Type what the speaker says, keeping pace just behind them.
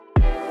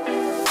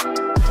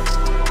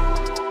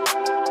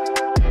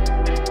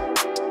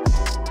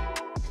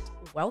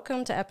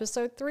Welcome to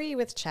episode 3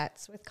 with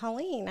Chats with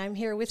Colleen. I'm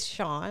here with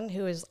Sean,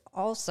 who is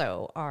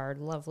also our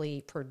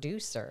lovely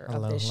producer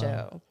of the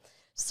show.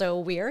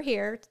 So we are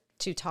here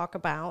to talk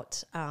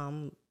about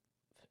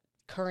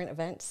current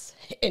events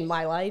in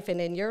my life and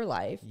in your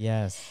life.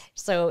 Yes.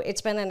 So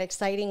it's been an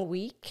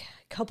exciting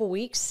couple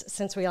weeks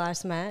since we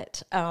last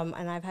met,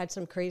 and I've had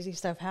some crazy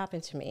stuff happen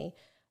to me,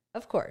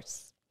 of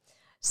course.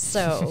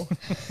 So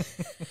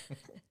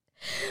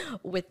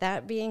with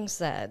that being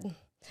said,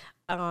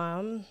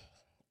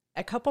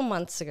 a couple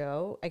months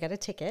ago, I got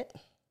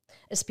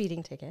a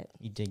speeding ticket.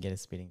 You did get a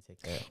speeding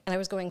ticket. And I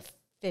was going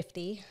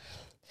 50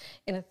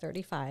 in a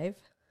 35.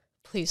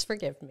 Please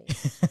forgive me.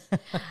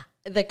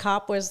 The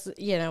cop was,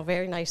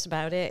 very nice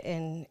about it.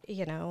 And,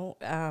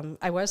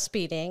 I was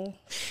speeding.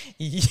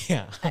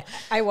 Yeah.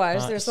 I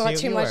was. There's not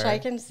too much I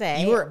can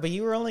say.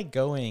 You were only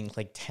going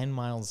like 10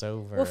 miles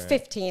over. Well,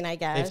 15, I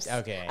guess.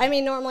 Okay. I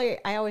mean, normally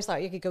I always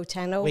thought you could go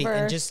 10 over. Wait,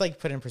 and just like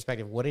put it in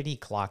perspective, what did he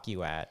clock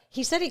you at?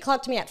 He said he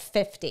clocked me at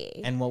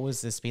 50. And what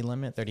was the speed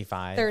limit?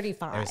 35?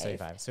 35. It was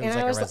 35. So it was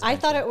like a residential. I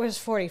thought it was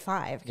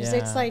 45 because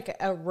it's Yeah. like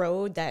a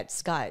road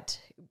that's got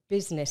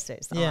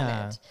businesses on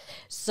it.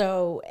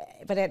 So,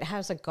 but it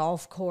has a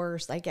golf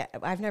course. I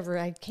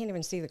can't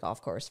even see the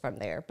golf course from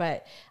there,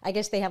 but I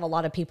guess they have a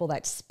lot of people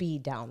that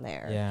speed down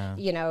there.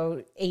 Yeah.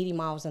 80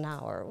 miles an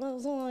hour. Well, it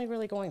was only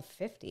really going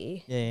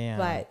 50. Yeah.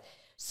 But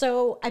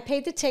so I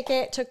paid the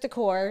ticket, took the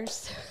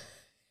course.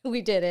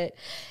 We did it.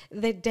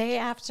 The day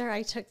after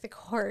I took the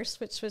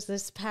course, which was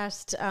this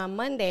past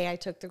Monday, I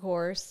took the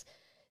course,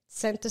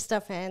 sent the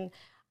stuff in.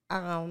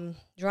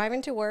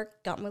 Driving to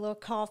work, got my little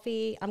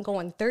coffee. I'm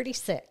going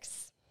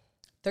 36.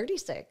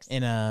 36.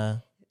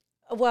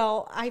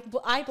 Well,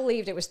 I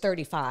believed it was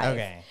 35.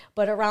 Okay.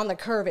 But around the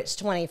curve, it's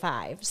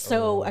 25.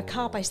 So a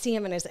cop, I see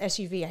him in his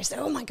SUV. I said,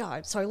 oh my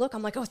God. So I look,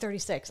 I'm like, oh,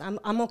 36.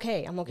 I'm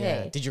okay. I'm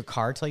okay. Yeah. Did your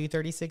car tell you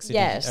 36?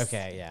 Yes.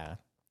 Okay, yeah.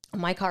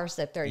 My car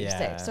said 36.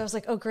 Yeah. So I was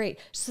like, oh, great.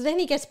 So then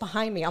he gets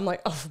behind me. I'm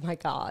like, oh, my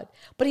God.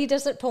 But he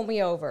doesn't pull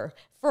me over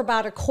for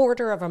about a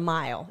quarter of a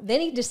mile. Then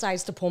he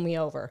decides to pull me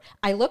over.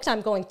 I looked, I'm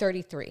going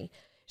 33.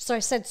 So I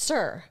said,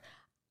 sir,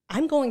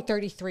 I'm going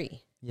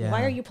 33. Yeah.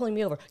 Why are you pulling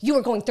me over? You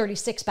were going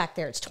 36 back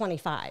there. It's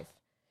 25.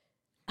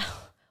 Well,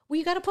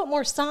 you got to put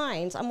more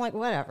signs. I'm like,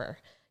 whatever.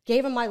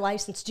 Gave him my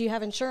license. Do you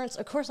have insurance?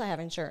 Of course I have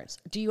insurance.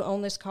 Do you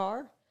own this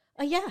car?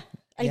 Yeah,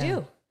 I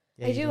do.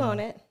 Yeah, I do own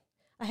it.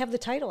 I have the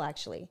title,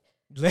 actually.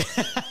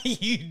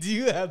 You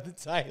do have the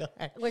title.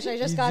 Which I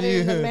just got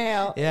it in the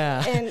mail.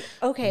 Yeah. And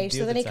okay,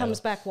 so then he title.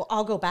 comes back, well,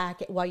 I'll go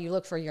back while you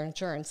look for your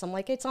insurance. I'm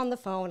like, it's on the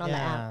phone, on the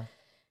app.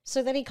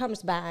 So then he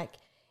comes back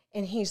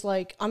and he's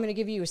like, I'm going to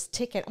give you his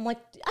ticket. I'm like,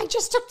 I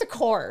just took the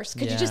course.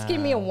 Could you just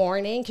give me a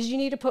warning? Because you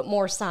need to put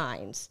more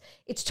signs.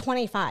 It's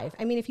 25.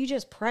 I mean, if you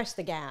just press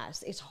the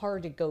gas, it's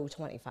hard to go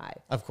 25.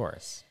 Of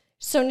course.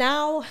 So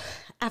now,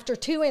 after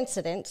 2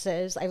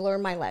 incidences, I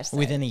learned my lesson.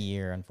 Within a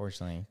year,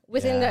 unfortunately.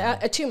 Within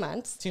 2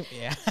 months.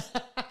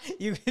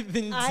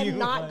 I'm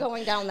not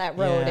going down that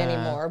road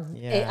anymore.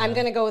 Yeah. I'm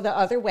going to go the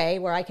other way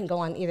where I can go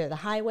on either the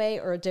highway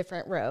or a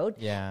different road.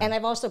 Yeah. And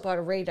I've also bought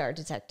a radar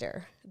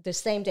detector the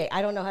same day.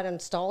 I don't know how to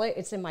install it.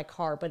 It's in my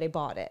car, but I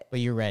bought it. But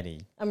you're ready.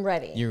 I'm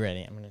ready. You're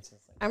ready.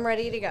 I'm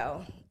ready to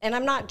go. And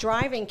I'm not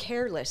driving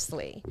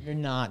carelessly. You're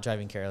not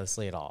driving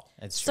carelessly at all.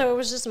 It's true. So it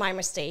was just my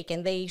mistake.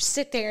 And they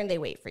sit there and they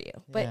wait for you.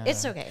 But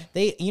it's okay.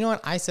 You know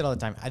what I said all the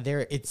time?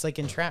 It's like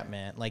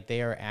entrapment. Like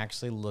they are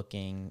actually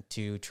looking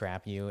to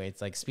trap you.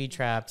 It's like speed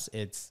traps.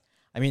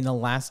 The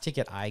last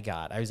ticket I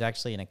got, I was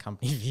actually in a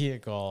company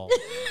vehicle.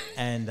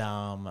 And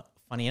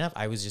funny enough,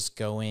 I was just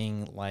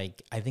going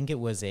like, I think it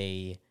was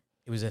a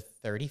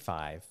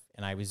 35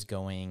 and I was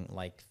going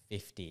like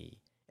 50.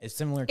 It's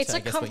similar to, it's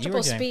a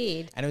comfortable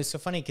speed. And it was so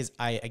funny because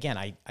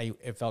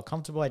it felt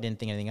comfortable. I didn't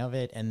think anything of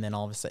it. And then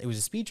all of a sudden, it was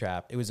a speed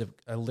trap. It was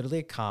literally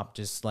a cop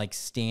just like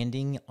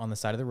standing on the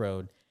side of the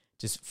road,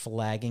 just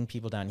flagging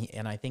people down.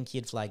 And I think he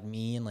had flagged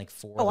me and like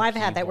 4 Oh, I've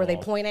had that where they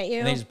point at you.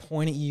 And they just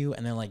point at you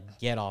and they're like,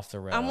 get off the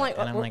road. I'm like,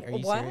 are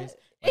you what? serious?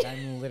 Like,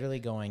 I'm literally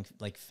going,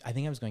 like, I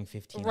think I was going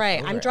 15.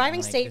 Right. I'm driving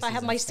like, safe. I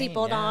have my insane.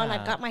 seatbelt on.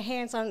 I've got my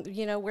hands on,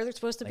 where they're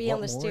supposed to be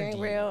on the steering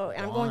wheel.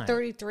 And I'm going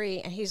 33.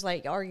 And he's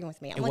like arguing with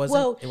me. I'm like,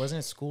 whoa. It wasn't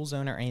a school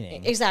zone or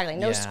anything. Exactly.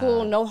 No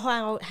school, no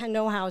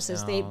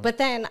houses. No. But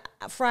then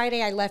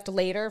Friday I left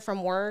later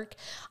from work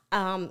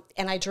and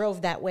I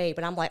drove that way.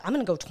 But I'm like, I'm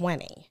going to go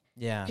 20.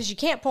 Yeah. Because you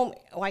can't pull me.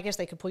 Well, I guess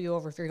they could pull you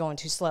over if you're going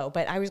too slow.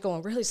 But I was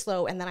going really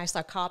slow. And then I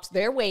saw cops.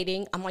 They're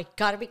waiting. I'm like,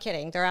 gotta be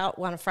kidding. They're out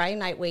on a Friday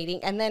night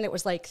waiting. And then it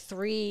was like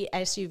 3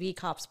 SUV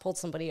cops pulled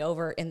somebody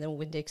over in the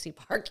Winn-Dixie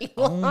parking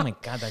lot. Oh my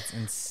God, that's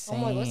insane.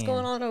 I'm like, what's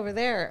going on over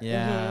there?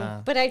 Yeah.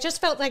 Mm-hmm. But I just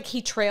felt like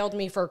he trailed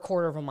me for a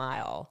quarter of a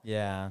mile.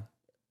 Yeah.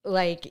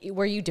 Like,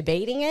 were you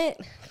debating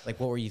it? Like,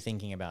 what were you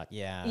thinking about?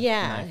 Yeah.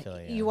 Yeah. I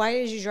feel you. Why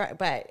did you drive?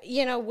 But,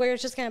 we're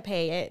just going to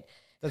pay it.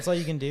 That's all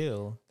you can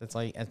do.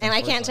 And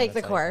I can't take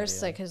the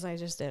course because I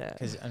just did it.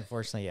 Because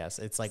unfortunately, yes,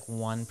 it's like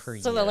 1 per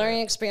year. So the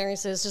learning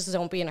experiences, just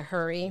don't be in a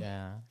hurry.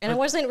 Yeah. And I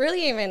wasn't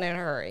really even in a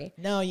hurry.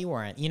 No, you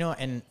weren't.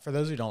 And for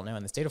those who don't know,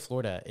 in the state of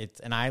Florida,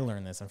 and I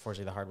learned this,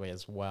 unfortunately, the hard way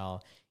as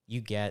well, you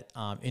get,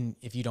 and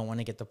if you don't want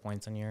to get the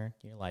points on your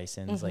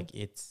license, like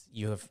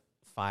you have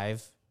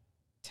 5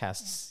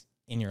 tests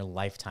in your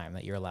lifetime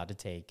that you're allowed to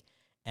take,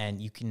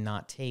 and you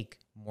cannot take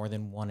more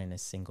than 1 in a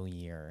single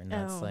year. And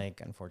that's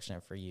like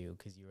unfortunate for you,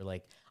 because you were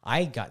like,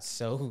 I got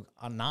so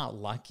not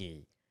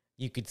lucky.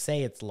 You could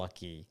say it's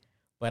lucky,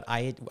 but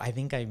I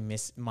think I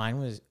missed, mine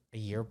was a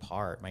year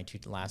apart, my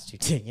last 2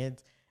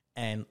 tickets,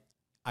 and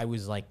I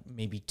was like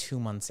maybe 2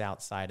 months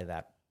outside of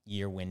that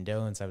year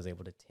window, and so I was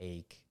able to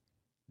take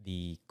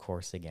the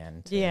course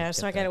again.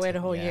 So I got to wait a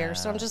whole year.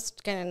 So I'm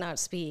just gonna not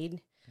speed.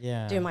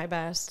 Yeah, do my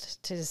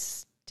best to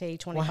stay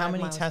 25 Well, how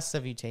many miles. tests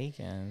have you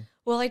taken?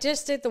 Well, I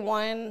just did the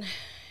one.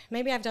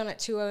 Maybe I've done it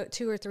two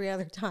or 3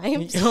 other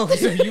times. Oh,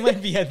 so you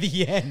might be at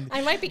the end.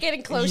 I might be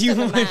getting close to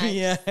the max.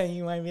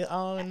 You might be.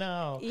 Oh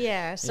no.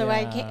 Yeah. So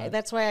I can't.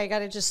 That's why I got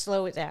to just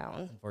slow it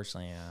down.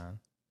 Unfortunately, yeah.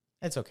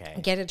 It's okay.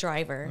 Get a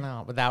driver.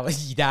 No, but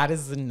that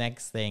is the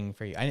next thing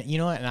for you. You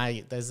know what?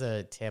 And there's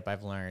a tip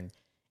I've learned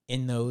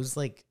in those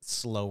like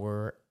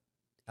slower,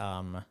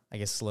 I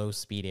guess slow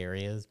speed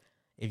areas.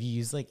 If you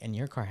use like, and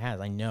your car has,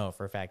 I know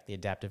for a fact, the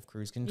adaptive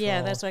cruise control.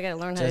 Yeah, that's why I got to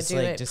learn how to do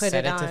it. Just put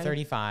set it it on to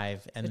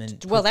 35, and then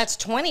well, that's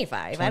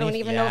 25. I don't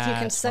even know if you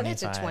can set it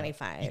to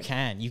 25. You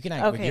can.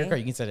 With your car,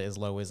 you can set it as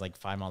low as like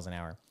 5 miles an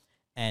hour,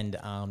 and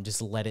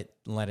just let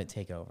it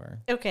take over.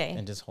 Okay.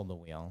 And just hold the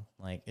wheel.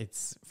 Like,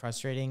 it's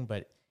frustrating,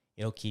 but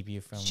it'll keep you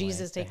from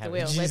Jesus, like, take the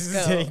wheel.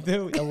 Let's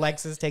go.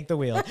 Alexis, take the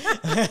wheel.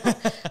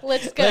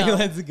 Let's go.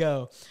 Let's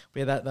go. But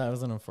yeah, that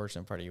was an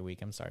unfortunate part of your week.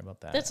 I'm sorry about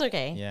that. That's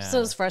okay. Yeah.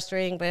 So it's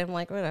frustrating, but I'm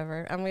like,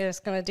 whatever. I'm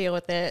just going to deal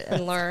with it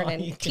and learn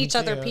and teach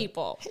other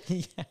people.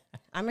 Yeah.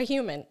 I'm a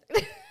human.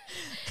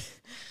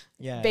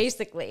 Yeah.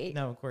 Basically.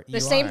 No, of course.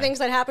 The same things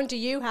that happen to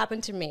you happen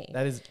to me.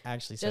 That is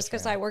actually so just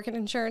because I work in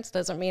insurance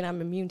doesn't mean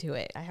I'm immune to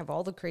it. I have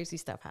all the crazy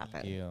stuff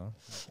happen. You.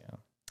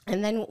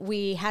 And then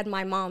we had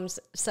my mom's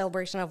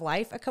celebration of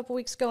life a couple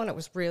weeks ago, and it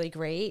was really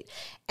great.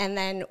 And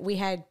then we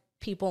had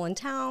people in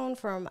town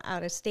from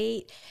out of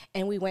state,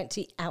 and we went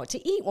out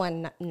to eat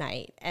one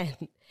night. And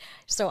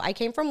so I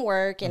came from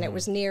work, and it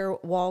was near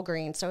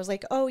Walgreens. So I was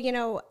like,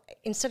 oh,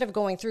 instead of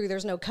going through,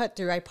 there's no cut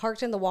through. I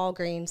parked in the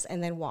Walgreens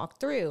and then walked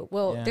through.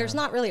 Well, there's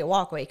not really a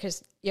walkway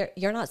because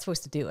you're not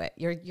supposed to do it.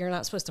 You're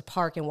not supposed to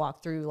park and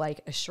walk through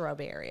like a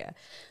shrub area.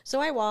 So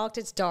I walked.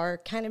 It's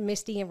dark, kind of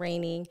misty and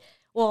raining.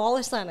 Well, all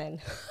of a sudden,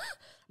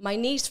 my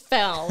knees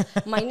fell,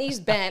 my knees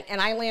bent,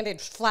 and I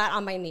landed flat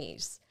on my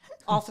knees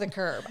off the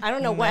curb. I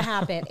don't know what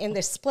happened. In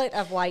the split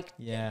of like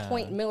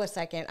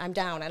 0.millisecond, I'm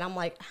down, and I'm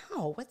like,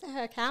 oh, what the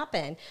heck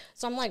happened?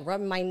 So I'm like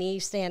rubbing my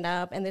knees, stand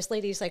up, and this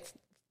lady's like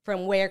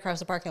from way across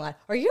the parking lot,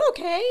 are you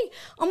okay?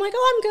 I'm like,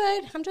 oh,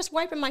 I'm good. I'm just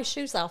wiping my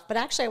shoes off. But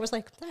actually, I was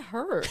like, that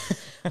hurt.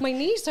 My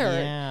knees hurt.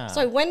 Yeah. So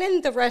I went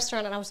in the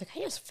restaurant, and I was like, I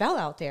just fell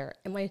out there.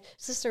 And my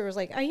sister was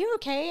like, are you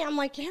okay? I'm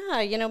like,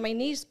 yeah, my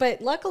knees.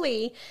 But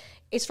luckily,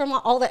 it's from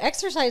all the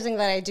exercising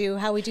that I do,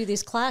 how we do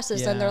these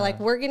classes. And they're like,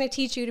 we're going to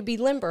teach you to be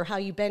limber, how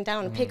you bend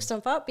down and pick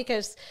stuff up,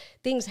 because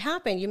things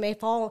happen. You may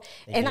fall.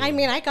 I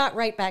mean, I got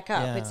right back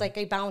up. Yeah. It's like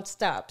I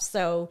bounced up.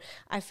 So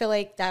I feel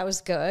like that was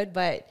good.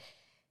 But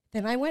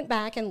then I went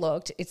back and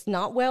looked. It's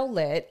not well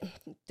lit.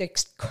 The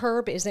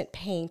curb isn't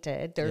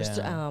painted. There's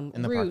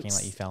in the roots. parking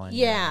lot you fell in.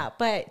 Yeah,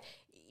 but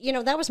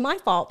that was my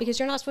fault because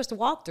you're not supposed to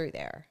walk through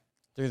there.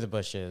 Through the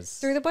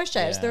bushes.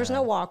 Yeah. There's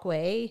no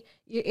walkway.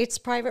 It's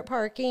private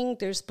parking.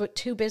 There's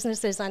 2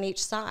 businesses on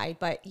each side.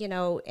 But,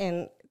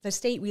 in the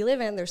state we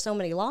live in, there's so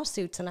many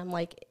lawsuits. And I'm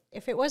like,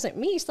 if it wasn't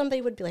me,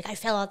 somebody would be like, I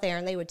fell out there,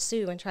 and they would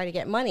sue and try to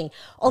get money.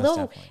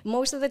 Although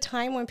most of the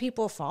time when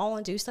people fall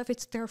and do stuff,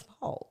 it's their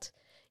fault.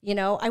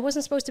 I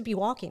wasn't supposed to be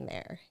walking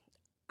there.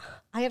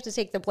 I have to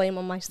take the blame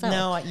on myself.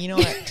 No, you know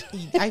what?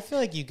 I feel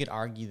like you could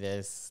argue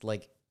this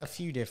like a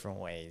few different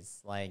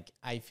ways. Like,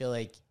 I feel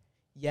like,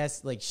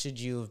 yes, like, should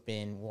you have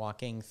been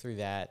walking through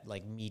that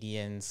like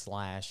median /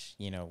 I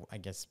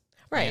guess.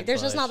 Right.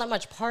 There's just not that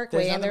much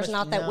parkway, and there's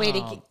not that way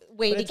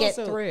to get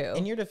through.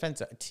 In your defense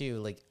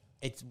too, like,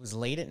 it was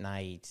late at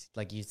night,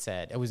 like you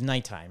said. It was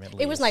nighttime at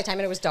least. It was nighttime,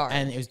 and it was dark.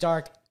 And it was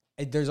dark.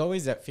 There's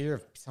always that fear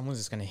of someone's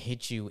just going to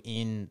hit you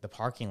in the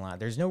parking lot.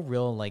 There's no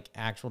real like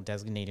actual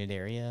designated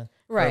area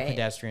for a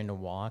pedestrian to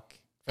walk.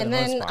 And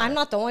then I'm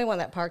not the only one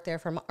that parked there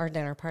for our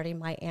dinner party.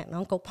 My aunt and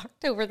uncle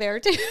parked over there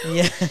too.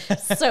 Yeah.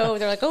 So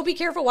they're like, oh, be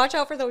careful. Watch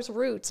out for those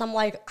roots. I'm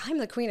like, I'm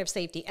the queen of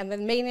safety. And the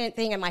main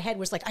thing in my head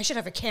was like, I should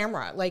have a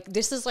camera. Like,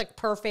 this is like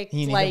perfect,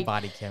 you need like a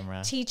body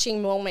camera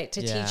teaching moment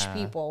to teach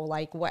people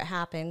like what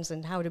happens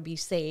and how to be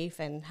safe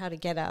and how to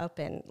get up.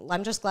 And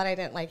I'm just glad I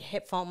didn't like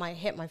hit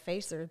my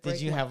face or break.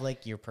 Did you have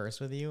like your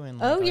purse with you? And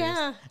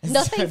like,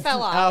 nothing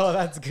fell off. Oh,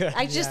 that's good.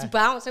 I just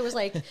bounced. It was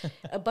like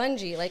a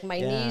bungee. Like my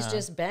knees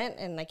just bent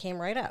and I came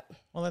right up.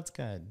 Well, that's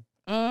good.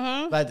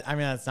 Mm-hmm. But I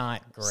mean, that's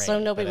not great. So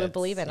nobody would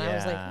believe it. And I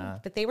was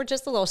like, but they were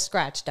just a little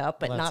scratched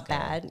up, but not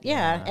bad.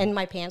 Yeah. And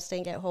my pants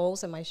didn't get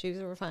holes and my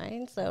shoes were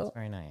fine. So that's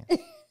very nice.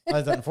 Well,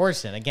 it's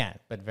unfortunate again,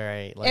 but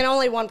very. And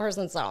only one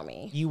person saw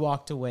me. You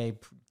walked away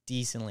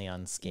decently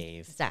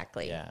unscathed.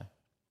 Exactly. Yeah.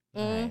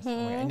 Nice.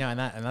 Mm-hmm. No, and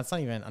that's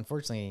not even,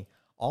 unfortunately,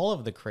 all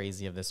of the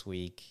crazy of this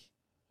week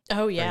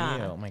Oh, for yeah.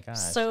 you. Oh my gosh.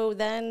 So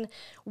then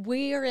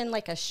we are in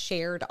like a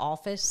shared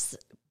office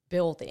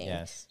building.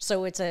 Yes.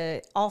 So it's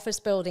a office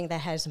building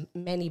that has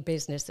many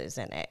businesses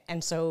in it.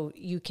 And so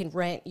you can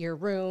rent your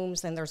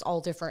rooms, and there's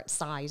all different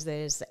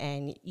sizes,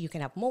 and you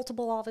can have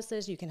multiple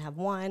offices, you can have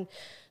one.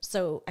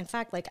 So in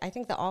fact, like I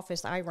think the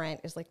office I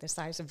rent is like the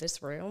size of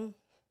this room.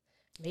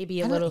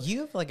 Maybe a little. You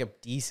have like a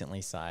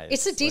decently sized.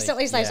 It's a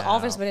decently sized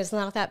office, but it's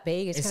not that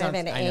big. It's kind of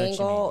an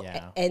angle,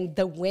 and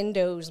the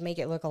windows make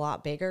it look a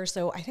lot bigger.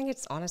 So I think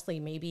it's honestly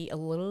maybe a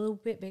little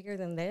bit bigger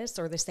than this,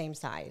 or the same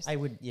size. I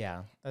would,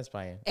 yeah, that's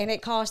probably. And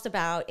it cost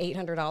about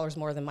 $800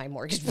 more than my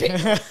mortgage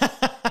payment.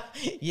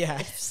 Yeah.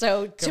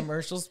 So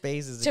commercial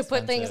space is to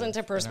put things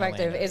into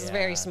perspective, it's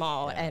very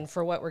small, and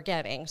for what we're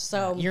getting.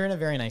 So you're in a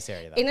very nice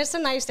area, though. And it's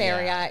a nice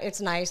area.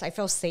 It's nice. I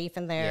feel safe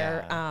in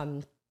there.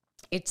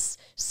 It's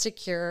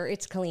secure.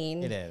 It's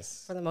clean. It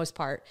is. For the most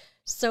part.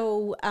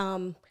 So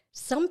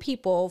some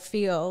people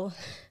feel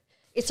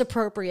it's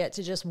appropriate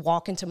to just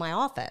walk into my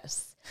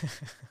office.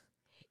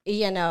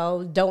 You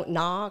know, don't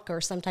knock,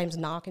 or sometimes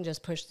knock and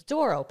just push the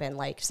door open,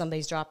 like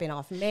somebody's dropping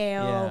off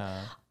mail.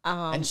 Yeah.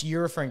 And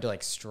you're referring to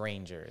like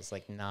strangers,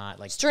 like not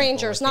like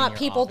strangers, not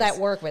people office. that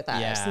work with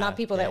us, Yeah. not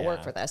people that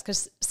work with us.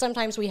 Because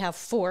sometimes we have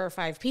 4 or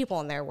 5 people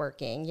in there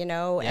working, you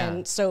know? Yeah.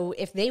 And so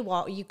if they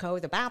walk, you go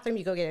to the bathroom,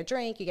 you go get a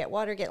drink, you get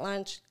water, get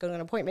lunch, go to an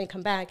appointment,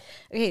 come back.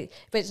 Okay.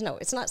 But no,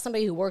 it's not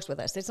somebody who works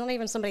with us. It's not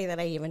even somebody that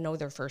I even know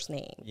their first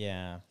name.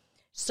 Yeah.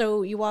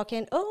 So you walk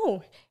in,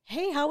 oh,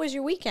 hey, how was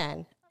your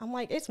weekend? I'm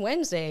like, it's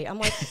Wednesday. I'm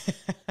like,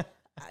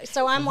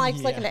 so I'm like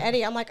looking at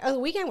Eddie. I'm like, oh, the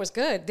weekend was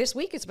good. This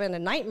week it's been a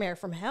nightmare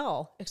from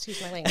hell.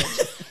 Excuse my language.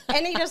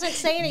 And he doesn't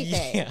say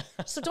anything. Yeah.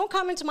 So don't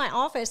come into my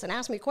office and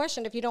ask me a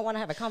question if you don't want to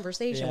have a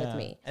conversation with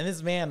me. And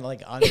this man,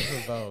 like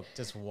unprovoked,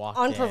 just walked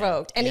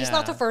unprovoked. in. And he's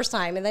not the first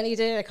time. And then he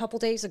did it a couple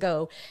days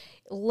ago.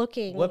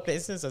 Looking. What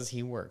business does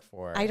he work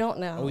for? I don't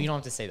know. Oh, you don't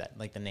have to say that,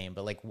 like the name,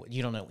 but like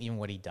you don't know even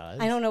what he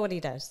does. I don't know what he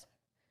does.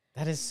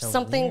 That is so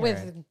something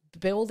weird. With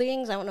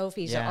buildings. I don't know if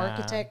he's an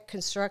architect,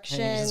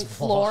 construction,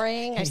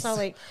 flooring. I saw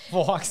like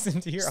walks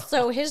into your office.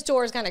 So his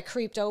doors kind of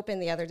creeped open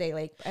the other day,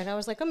 like, and I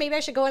was like, oh, maybe I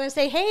should go in and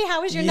say, hey,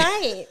 how was your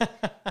night?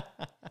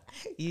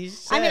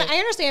 I mean, I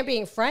understand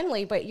being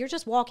friendly, but you're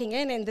just walking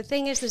in, and the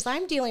thing is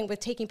I'm dealing with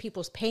taking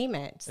people's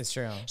payments. It's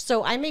true.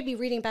 So I may be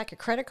reading back a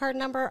credit card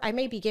number. I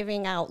may be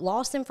giving out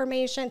loss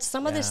information.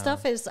 Some of this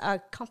stuff is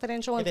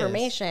confidential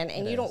information,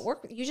 and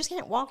you just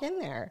can't walk in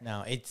there.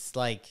 No, it's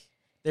like.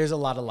 There's a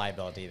lot of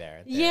liability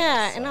there.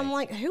 Yeah, and I'm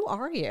like, who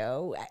are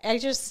you? I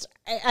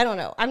don't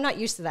know. I'm not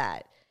used to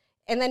that.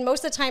 And then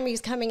most of the time he's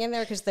coming in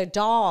there because the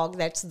dog,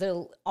 that's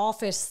the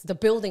office, the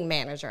building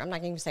manager. I'm not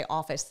going to say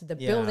office, the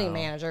building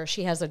manager.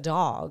 She has a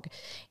dog,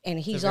 and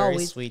he's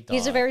always sweet dog.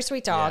 He's a very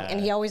sweet dog,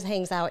 and he always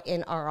hangs out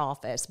in our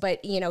office.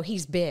 But you know,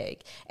 he's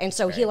big, and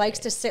so he likes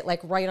to sit like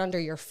right under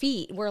your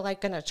feet. We're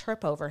like going to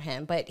trip over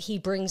him, but he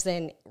brings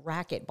in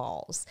racket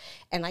balls,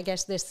 and I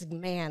guess this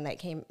man that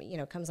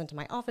comes into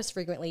my office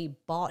frequently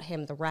bought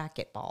him the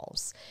racket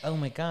balls. Oh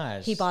my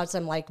gosh! He bought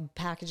some like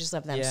packages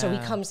of them. Yeah. So he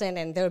comes in,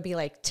 and there would be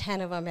like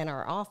 10 of them in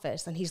our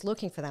office, and he's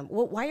looking for them.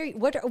 Well,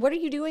 what are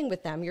you doing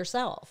with them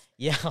yourself?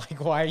 Yeah, like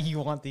why do you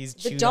want these?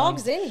 The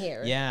dog's in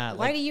here. Yeah,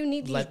 why do you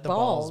need these balls? Let the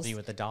balls be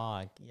with the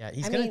dog. Yeah,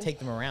 he's gonna take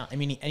them around. I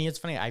mean, and it's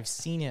funny. I've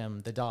seen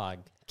him. The dog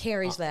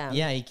carries them.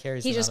 Yeah, he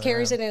carries. He just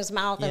carries it in his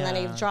mouth, and then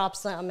he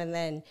drops them, and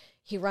then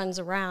he runs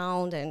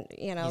around, and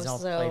he's all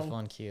playful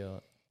and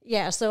cute.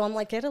 Yeah, so I'm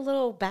like, get a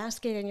little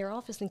basket in your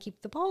office and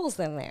keep the balls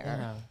in there.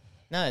 Yeah.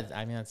 No,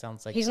 I mean, that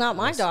sounds like he's not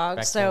my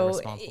dog,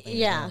 so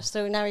yeah.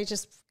 So now he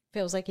just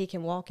feels like he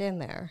can walk in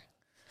there.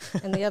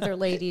 And the other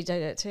lady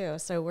did it too.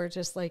 So we're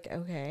just like,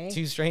 okay.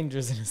 2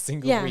 strangers in a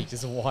single week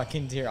just walk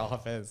into your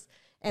office.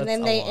 And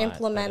then they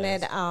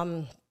implemented,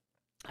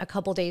 a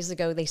couple days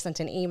ago, they sent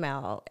an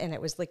email, and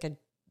it was like a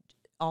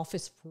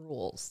office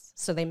rules.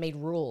 So they made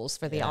rules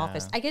for the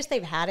office. I guess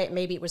they've had it.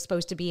 Maybe it was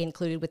supposed to be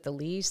included with the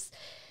lease.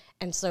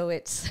 And so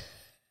it's...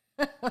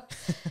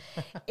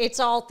 it's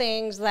all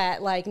things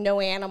that like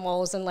no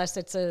animals unless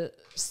it's a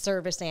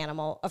service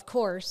animal. Of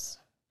course,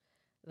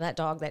 that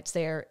dog that's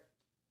there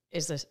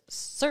is a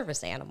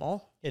service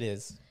animal. It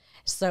is.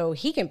 So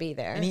he can be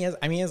there. And he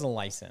has a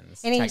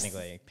license, and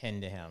technically,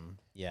 pinned to him.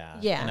 Yeah.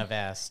 And a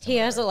vest. He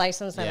has a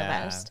license and a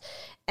vest.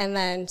 And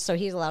then, so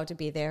he's allowed to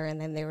be there, and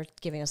then they were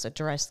giving us a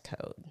dress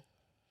code.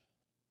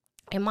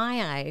 In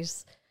my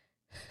eyes...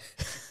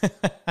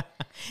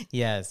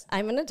 Yes.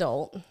 I'm an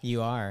adult.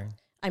 You are.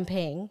 I'm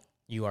paying.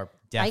 You are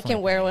definitely I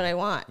can wear what I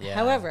want. Yeah.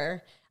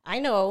 However, I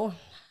know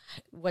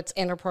what's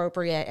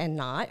inappropriate and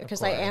not,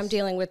 because I am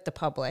dealing with the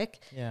public.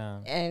 Yeah.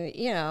 And,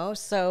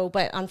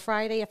 but on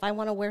Friday, if I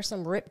want to wear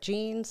some ripped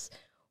jeans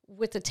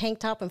with a tank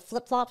top and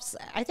flip-flops,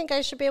 I think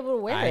I should be able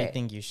to wear it. I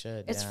think you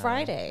should. It's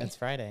Friday. It's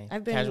Friday.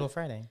 Casual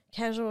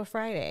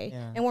Friday.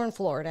 Yeah. And we're in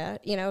Florida,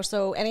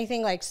 so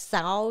anything like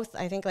south,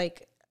 I think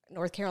like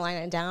North Carolina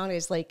and down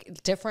is like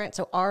different.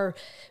 So our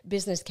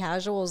business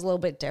casual is a little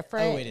bit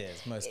different. Oh, it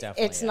is. Most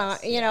definitely. It's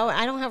not, you know,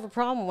 I don't have a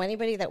problem.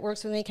 Anybody that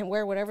works with me can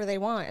wear whatever they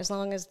want as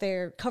long as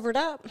they're covered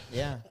up.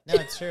 Yeah. No,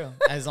 it's true.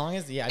 As long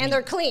as, and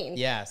they're clean.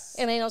 Yes.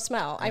 And they don't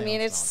smell. I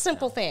mean, it's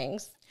simple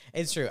things.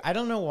 It's true. I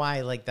don't know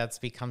why, like, that's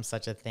become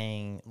such a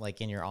thing,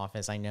 like, in your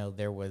office. I know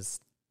there was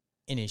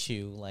an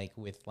issue, like,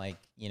 with, like,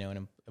 you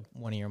know,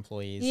 one of your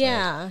employees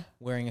like,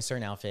 wearing a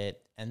certain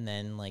outfit and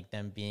then, like,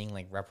 them being,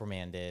 like,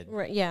 reprimanded.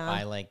 Right, yeah.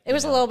 By, like, it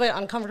was a little bit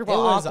uncomfortable,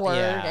 awkward,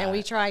 and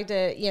we tried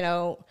to, you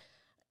know,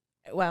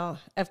 well,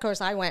 of course,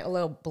 I went a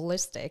little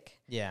ballistic.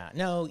 Yeah.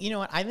 No, you know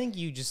what? I think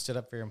you just stood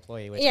up for your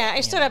employee. Which,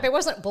 I stood up. It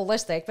wasn't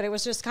ballistic, but it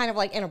was just kind of,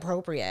 like,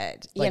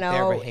 inappropriate. Like you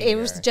know, it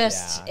was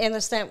just in the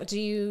sense,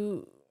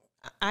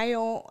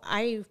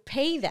 I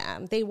pay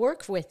them. They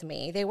work with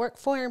me. They work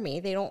for me.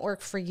 They don't work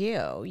for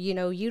you. You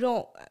know, you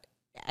don't,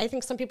 I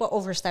think some people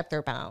overstep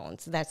their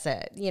bounds. That's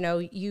it. You know,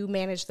 you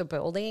manage the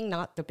building,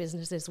 not the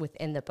businesses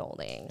within the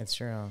building. It's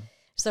true.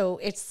 So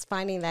it's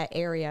finding that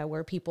area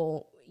where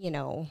people, you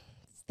know,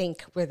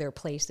 think where their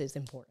place is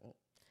important.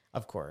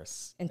 Of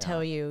course. And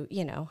tell you,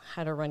 you know,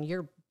 how to run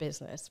your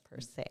business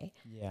per se.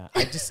 Yeah.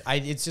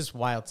 It's just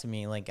wild to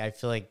me. Like, I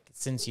feel like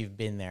since you've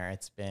been there,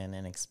 it's been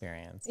an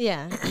experience.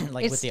 Yeah.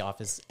 Like with the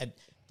office,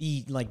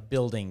 the like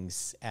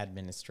buildings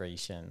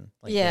administration.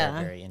 Like they're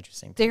very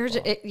interesting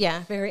people.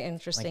 Very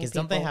interesting. Like, 'cause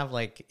don't they have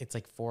like, it's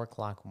like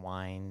 4:00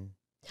 wine?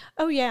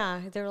 Oh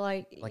yeah. They're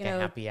like you know,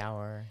 a happy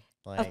hour.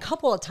 Like, a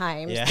couple of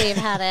times they've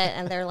had it,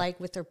 and they're like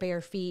with their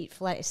bare feet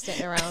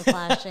sitting around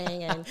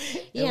flashing, and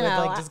you know,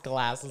 with like just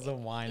glasses of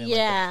wine. And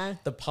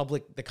like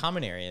the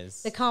common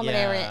areas,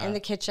 area in the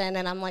kitchen,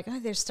 and I'm like,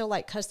 oh, there's still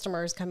like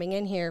customers coming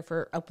in here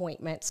for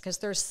appointments because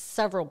there's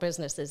several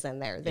businesses in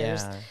there.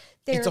 There's therapists,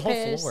 it's a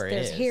whole floor.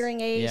 There's hearing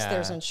aids,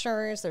 there's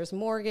insurance, there's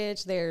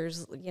mortgage,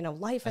 there's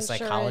life insurance.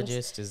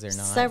 Psychologist, is there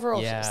not?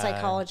 Several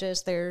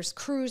psychologists. There's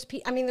cruise.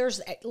 I mean,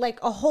 there's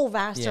like a whole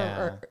vast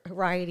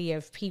variety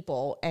of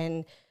people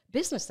and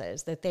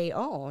businesses that they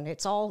own.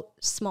 It's all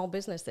small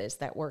businesses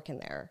that work in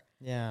there.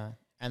 Yeah.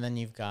 And then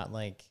you've got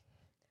like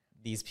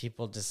these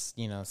people just,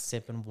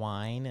 sipping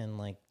wine and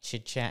like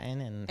chit-chatting.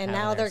 And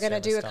now they're going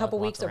to do a couple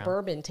weeks of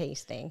bourbon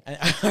tasting.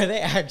 Are they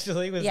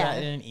actually? Was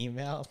that in an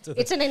email?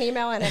 It's in an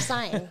email and a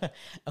sign.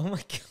 Oh my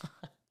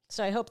God.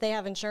 So I hope they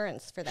have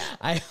insurance for that.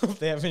 I hope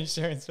they have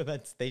insurance for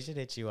that. They should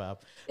hit you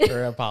up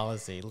for a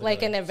policy.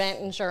 Like an event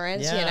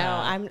insurance,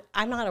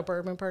 I'm not a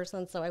bourbon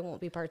person, so I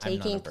won't be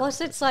partaking. Plus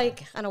it's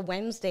like on a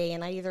Wednesday,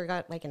 and I either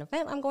got like an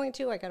event I'm going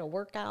to, I got a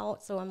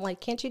workout. So I'm like,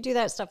 can't you do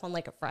that stuff on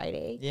like a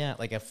Friday? Yeah,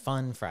 like a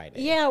fun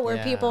Friday. Yeah,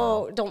 where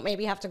people don't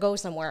maybe have to go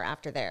somewhere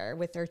after there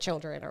with their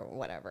children or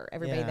whatever,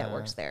 everybody that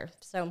works there.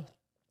 So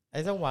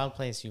it's a wild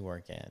place you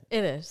work in.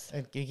 It is.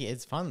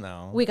 It's fun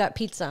though. We got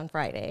pizza on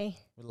Friday.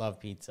 We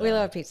love pizza. We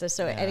love pizza.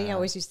 So Eddie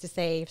always used to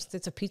say, if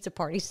it's a pizza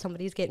party,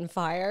 somebody's getting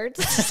fired.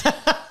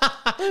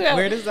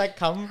 Where does that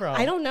come from?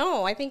 I don't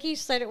know. I think he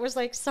said it was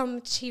like some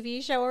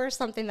TV show or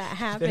something that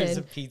happened. There's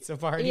a pizza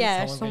party?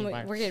 Yeah,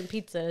 we're getting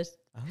pizzas.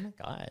 Oh my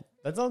God.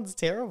 That sounds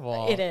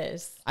terrible. It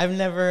is. I've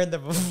never heard that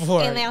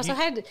before. And they also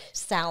had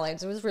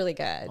salads. It was really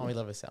good. Oh, we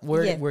love a salad.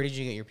 Where did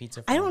you get your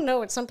pizza from? I don't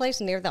know. It's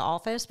someplace near the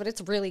office, but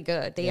it's really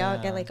good. They all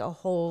get like a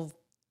whole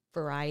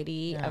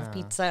variety of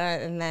pizza.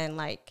 And then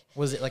like...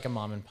 Was it like a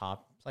mom and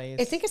pop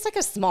place? I think it's like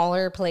a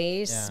smaller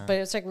place, but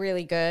it's like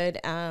really good.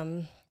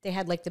 They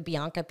had like the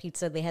Bianca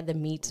pizza. They had the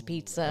meat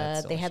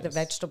pizza. They had the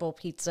vegetable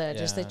pizza,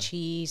 just the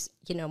cheese,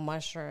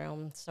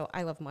 mushrooms. So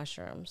I love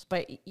mushrooms,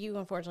 but you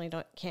unfortunately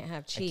can't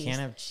have cheese. I can't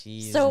have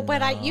cheese. So,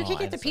 but you can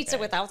get the pizza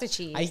without the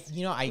cheese.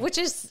 Which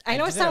is, I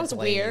know it sounds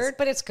weird,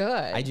 but it's good.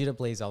 I do it at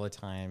Blaze all the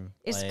time.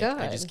 It's good.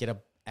 I just get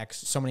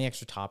so many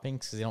extra toppings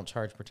because they don't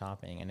charge per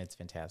topping, and it's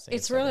fantastic.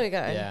 It's really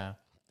good. Yeah.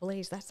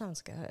 Blaze, that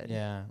sounds good.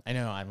 Yeah, I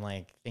know. I'm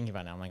like thinking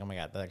about it now. I'm like, oh my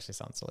God, that actually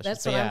sounds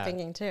delicious. That's what I'm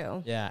thinking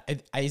too. Yeah.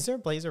 Is there a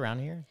Blaze around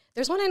here?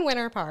 There's one in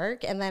Winter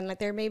Park, and then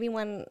there may be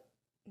one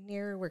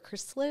near where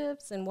Chris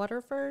lives in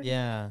Waterford.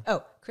 Yeah.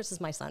 Oh, Chris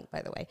is my son,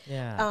 by the way.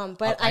 Yeah.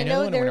 But I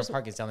know there's Winter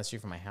Park is down the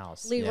street from my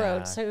house. Lee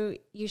Road, so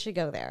you should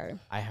go there.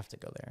 I have to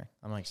go there.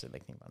 I'm actually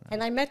thinking about that.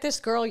 And I met this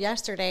girl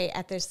yesterday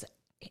at this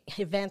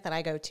event that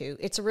I go to.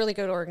 It's a really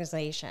good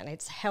organization.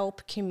 It's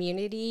Help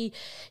Community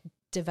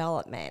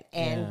Development,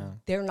 and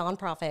they're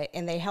nonprofit,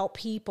 and they help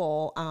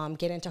people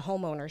get into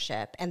home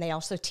ownership, and they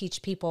also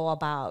teach people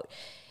about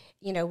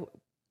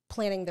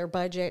planning their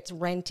budgets,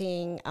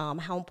 renting,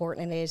 how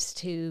important it is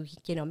to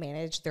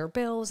manage their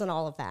bills and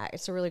all of that.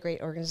 It's a really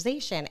great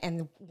organization.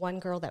 And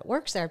one girl that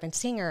works there, I've been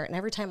seeing her, and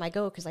every time I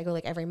go, because I go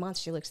like every month,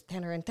 she looks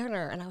thinner and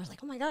thinner, and I was like,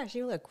 oh my gosh,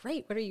 you look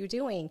great, what are you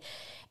doing?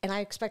 And I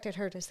expected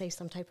her to say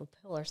some type of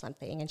pill or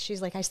something, and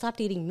she's like, I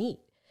stopped eating meat.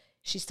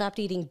 She stopped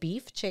eating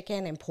beef,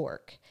 chicken, and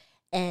pork.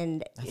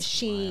 And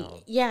that's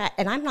wild.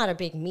 And I'm not a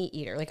big meat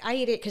eater. Like, I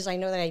eat it because I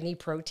know that I need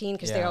protein,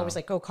 because they're always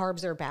like, oh,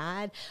 carbs are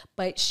bad.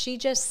 But she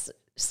just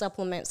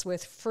supplements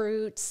with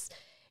fruits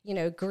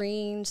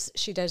greens.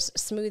 She does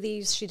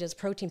smoothies. She does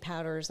protein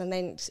powders. And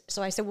then,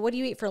 so I said, well, what do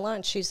you eat for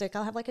lunch? She's like,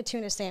 I'll have like a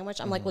tuna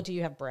sandwich. I'm like, well, do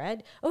you have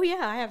bread? Oh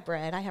yeah, I have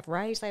bread. I have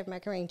rice. I have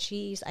macaroni and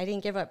cheese. I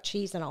didn't give up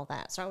cheese and all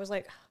that. So I was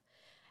like,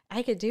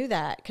 I could do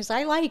that because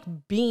I like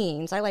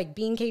beans. I like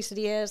bean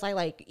quesadillas. I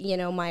like,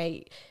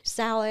 my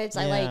salads.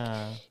 I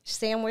like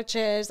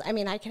sandwiches. I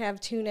mean, I could have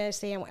tuna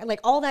sandwich,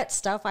 like all that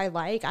stuff I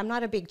like. I'm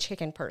not a big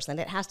chicken person.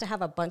 It has to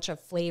have a bunch of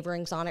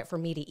flavorings on it for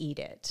me to eat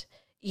it.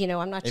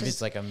 I'm not if just,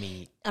 it's like a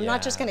meat. I'm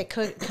not just going to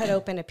cut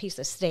open a piece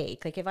of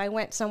steak. Like if I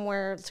went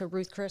somewhere to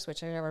Ruth Chris,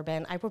 which I've never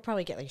been, I would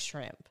probably get like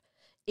shrimp.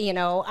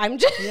 I'm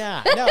just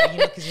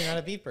because you're not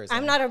a beef person.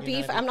 I'm not a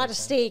beef. I'm not a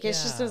steak. It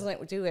just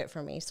doesn't do it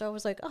for me. So I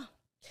was like, oh.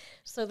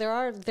 So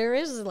there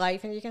is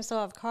life, and you can still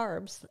have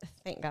carbs.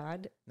 Thank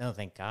God. No,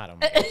 thank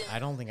God. I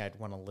don't think I'd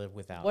want to live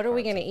without. What are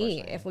we going to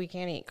eat if we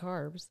can't eat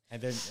carbs? I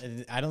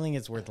don't think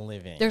it's worth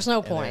living. There's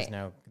no point.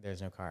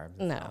 There's no carbs.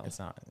 It's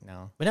not.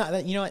 No. But no,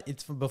 you know what?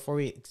 It's before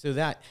we. So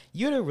that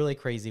you had a really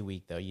crazy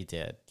week though. You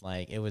did.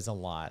 Like it was a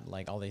lot.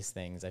 Like all these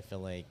things. I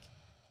feel like.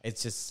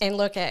 It's just and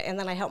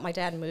then I helped my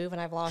dad move, and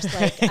I've lost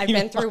I've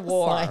been through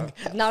war,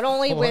 like not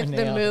only with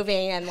the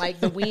moving and like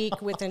the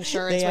week with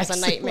insurance was a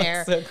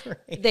nightmare.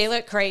 They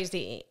look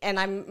crazy, and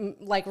I'm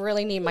like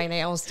really need my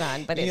nails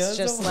done, but it's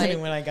just so like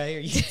when I got here,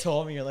 you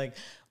told me you're like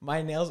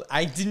my nails.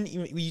 I didn't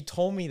even. You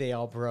told me they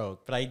all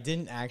broke, but I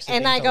didn't actually.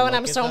 And I go and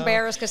I'm so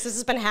embarrassed because this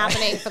has been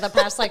happening for the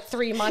past like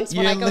 3 months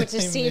when I go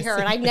to see her,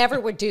 and I never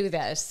would do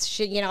this.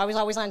 I was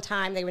always on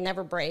time; they would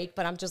never break,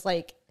 but I'm just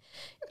like.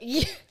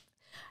 Yeah.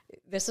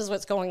 This is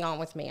what's going on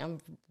with me. I'm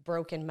a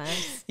broken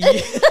mess.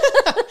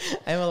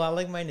 I'm a lot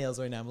like my nails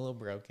right now. I'm a little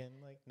broken.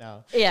 Like,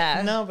 no.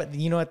 Yeah. No, but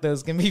you know what?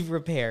 Those can be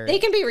repaired. They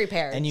can be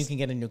repaired. And you can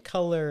get a new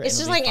color. It's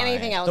just like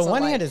anything else. The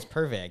one hand is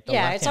perfect.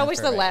 It's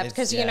always the left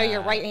because,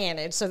 you're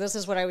right-handed. So this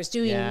is what I was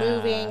doing,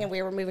 moving, and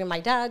we were moving my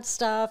dad's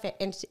stuff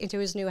into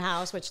his new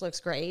house, which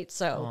looks great.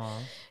 So,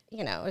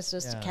 it's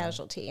just a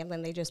casualty. And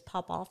then they just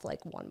pop off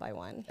like one by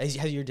one. Has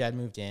your dad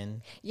moved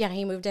in? Yeah,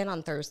 he moved in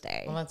on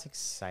Thursday. Well, that's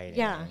exciting.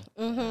 Yeah.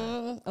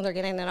 Mm-hmm. And they're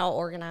getting it all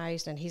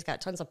organized, and he's got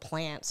tons of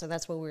plants. So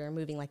that's where we were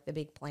moving, like the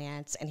big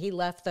plants. And he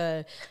left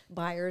the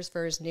buyers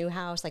for his new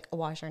house, like a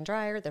washer and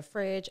dryer, the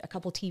fridge, a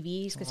couple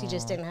TVs, because he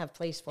just didn't have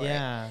place for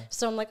it.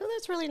 So I'm like, oh,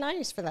 that's really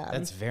nice for them.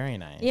 That's very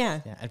nice. Yeah.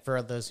 And for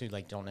those who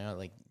don't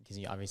know,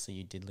 because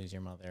you did lose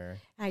your mother.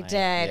 I did.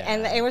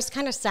 And it was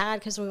kind of sad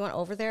because we went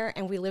over there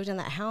and we lived in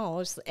that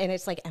house and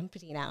it's like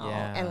empty now.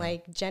 Yeah. And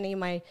like Jenny,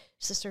 my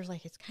sister's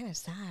like, it's kind of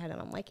sad. And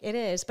I'm like, it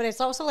is. But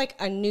it's also like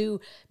a new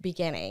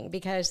beginning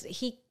because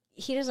he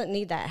doesn't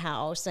need that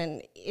house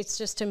and it's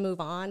just to move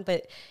on.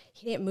 But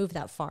he didn't move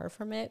that far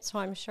from it. So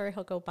I'm sure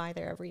he'll go by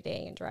there every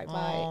day and drive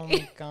by. Oh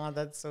my God,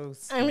 that's so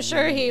sweet. I'm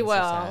sure he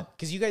will.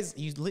 Because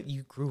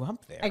you grew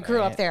up there. I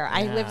grew up there. Yeah.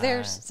 I lived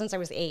there since I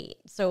was 8.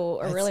 So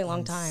that's a really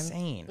long time.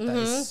 Insane. That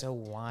is so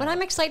wild. But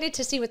I'm excited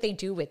to see what they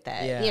do with it,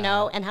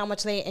 and how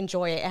much they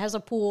enjoy it. It has a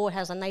pool. It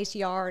has a nice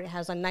yard. It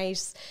has a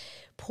nice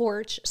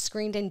porch,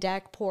 screened-in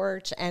deck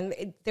porch.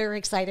 And they're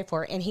excited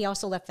for it. And he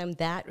also left them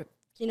that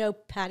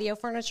patio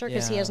furniture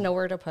because he has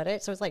nowhere to put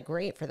it. So it's like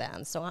great for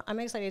them. So I'm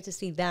excited to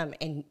see them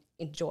and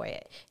enjoy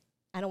it.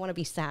 I don't want to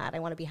be sad. I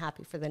want to be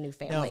happy for the new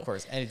family. No, of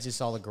course. And it's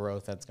just all the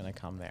growth that's going to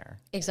come there.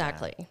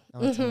 Exactly. Yeah.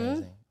 Oh, that's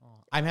amazing. Oh,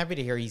 I'm happy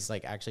to hear he's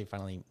like actually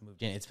finally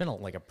moved in. It's been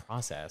a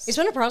process. It's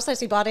been a process.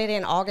 He bought it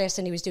in August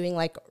and he was doing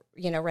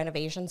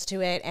renovations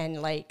to it.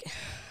 And like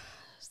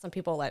some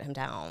people let him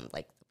down.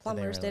 Like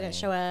plumbers didn't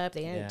show up.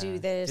 They didn't do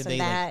this and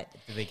that.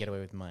 Did they get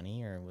away with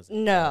money or was it?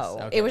 No,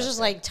 okay, it was just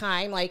like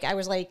time. Like I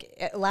was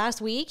like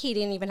last week, he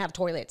didn't even have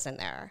toilets in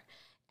there.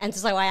 And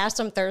so I asked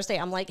him Thursday,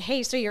 I'm like,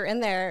 hey, so you're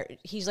in there.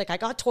 He's like, I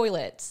got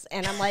toilets.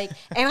 And I'm like,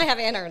 and I have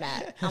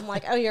internet. I'm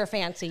like, oh, you're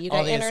fancy. You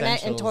got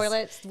internet and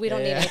toilets. We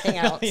don't need anything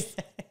else.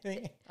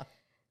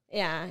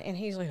 Yeah. And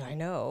he's like, I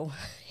know.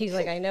 He's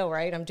like, I know,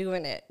 right? I'm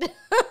doing it.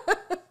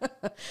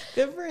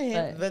 Good for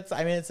him. But,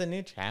 it's a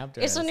new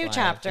chapter. It's a new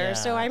chapter. Yeah.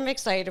 So I'm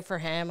excited for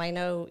him. I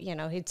know,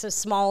 it's a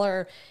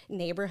smaller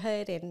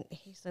neighborhood. And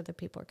he said that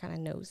people are kind of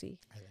nosy.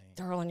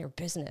 They're all in your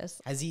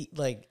business. Has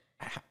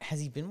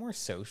he been more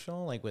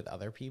social, with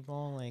other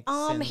people?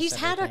 He's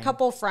had a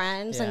couple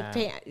friends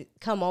and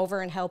come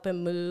over and help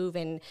him move,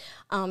 and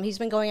he's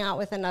been going out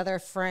with another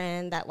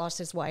friend that lost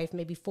his wife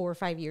maybe 4 or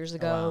 5 years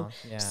ago. Oh, wow.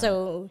 Yeah.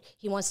 So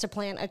he wants to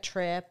plan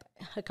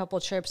a couple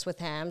trips with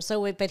him.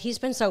 But he's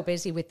been so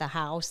busy with the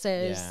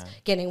houses,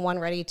 getting one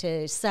ready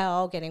to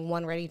sell, getting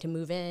one ready to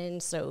move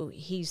in. So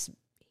he's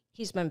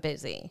been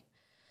busy.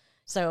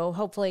 So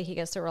hopefully he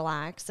gets to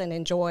relax and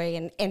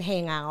enjoy and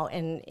hang out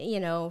and,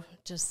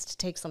 just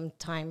take some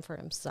time for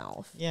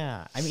himself.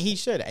 Yeah. I mean, he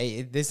should.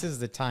 This is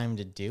the time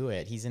to do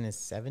it. He's in his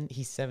 70s.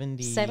 He's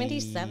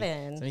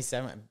 77.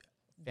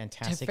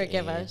 Fantastic to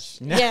forgive age.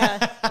 Us. No.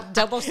 Yeah.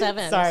 Double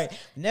 7. Sorry.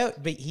 No,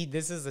 but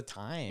this is the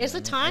time. It's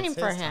a time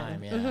for him.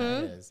 Time. Yeah,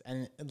 it is.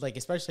 And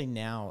especially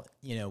now,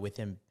 with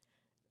him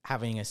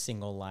having a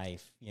single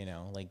life,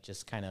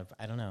 just kind of,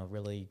 I don't know,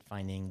 really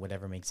finding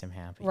whatever makes him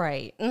happy.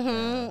 Right.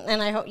 Mm-hmm.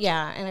 And I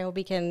hope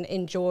he can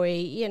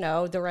enjoy,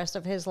 the rest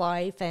of his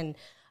life. And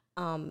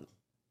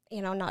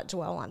not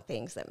dwell on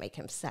things that make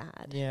him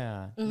sad.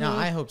 Yeah. No,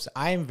 I hope so.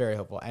 I am very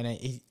hopeful.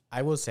 And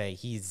I will say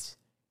he's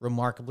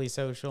remarkably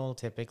social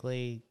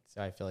typically.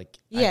 So I feel like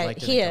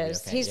he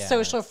is. Okay. He's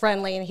social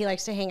friendly and he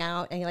likes to hang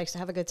out and he likes to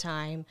have a good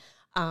time.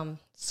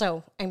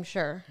 So I'm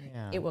sure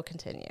it will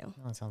continue.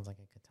 Oh, it sounds like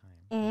a good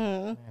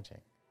time. Magic.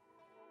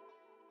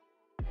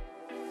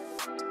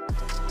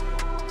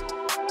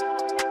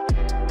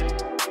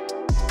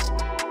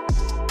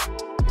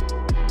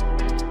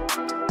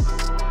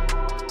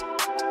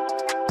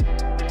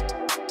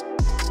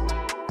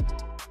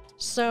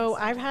 So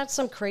I've had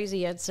some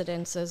crazy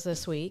incidences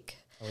this week.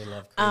 Oh, we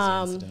love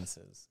crazy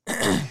incidences.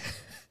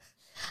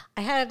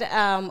 I had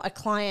a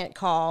client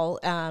call.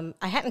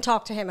 I hadn't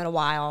talked to him in a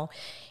while,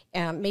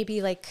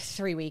 maybe like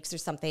 3 weeks or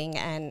something,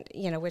 and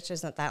which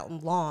isn't that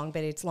long,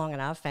 but it's long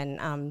enough.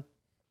 And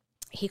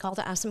he called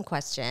to ask some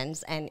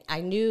questions, and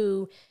I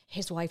knew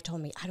his wife told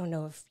me, I don't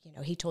know if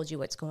he told you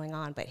what's going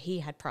on, but he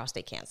had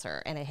prostate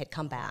cancer, and it had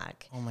come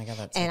back. Oh my God,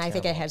 that's and so I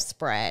think it had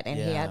spread, and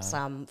he had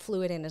some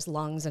fluid in his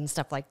lungs and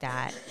stuff like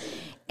that.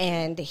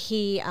 And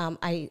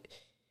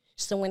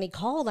so when he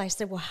called, I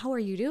said, well, how are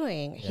you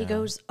doing? He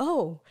goes,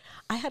 oh,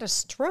 I had a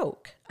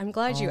stroke. I'm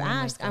glad you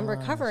asked. I'm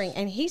recovering.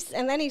 And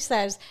then he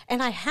says,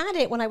 and I had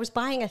it when I was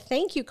buying a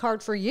thank you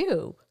card for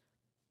you.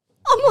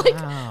 I'm like,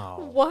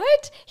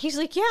 what? He's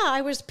like, yeah,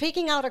 I was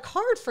picking out a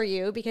card for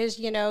you because,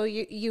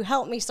 you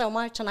helped me so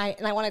much and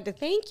I wanted to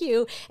thank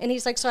you. And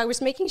he's like, so I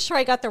was making sure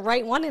I got the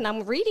right one and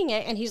I'm reading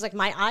it. And he's like,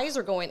 my eyes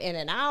are going in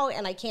and out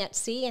and I can't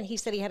see. And he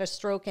said he had a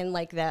stroke in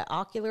like the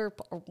ocular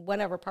or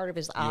whatever part of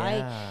his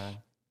eye.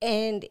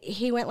 And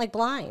he went like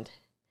blind.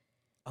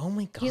 Oh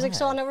my God. He's like,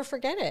 so I'll never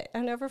forget it.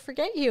 I'll never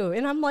forget you.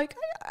 And I'm like,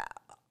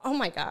 oh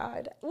my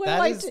God.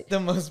 That is the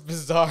most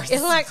bizarre.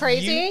 Isn't that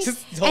crazy? You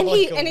just told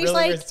he's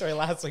like, story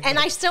last week, and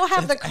I still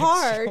have the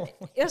card.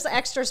 It was an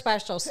extra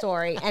special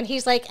story. And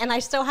he's like, and I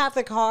still have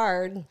the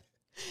card.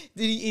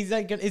 He's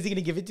like, is he going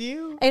to give it to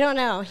you? I don't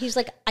know. He's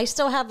like, I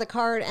still have the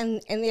card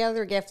and the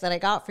other gift that I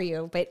got for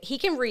you. But he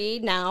can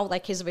read now,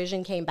 like his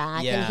vision came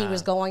back and he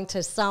was going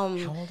to some.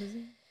 How old is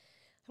he?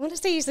 I want to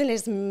say he's in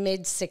his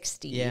mid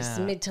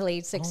 60s, mid to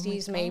late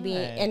 60s, maybe.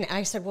 And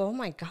I said, well, oh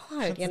my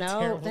God,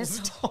 it's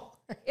such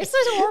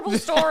a horrible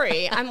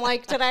story. I'm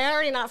like, did I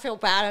already not feel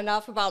bad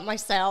enough about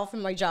myself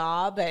and my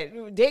job?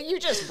 But did you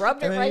just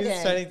rubbed it right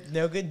in?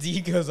 No good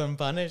deed goes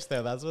unpunished,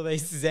 though. That's what they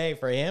say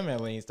for him,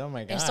 at least. Oh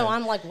my God. And so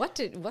I'm like, what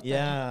the,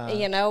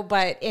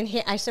 but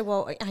I said,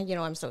 well,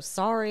 I'm so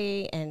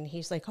sorry. And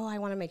he's like, oh, I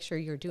want to make sure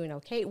you're doing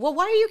okay. Well,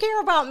 why do you care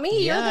about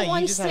me? Yeah, you're the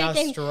one you just had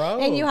a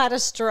stroke. And you had a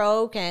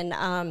stroke.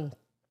 And,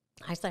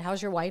 I said,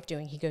 how's your wife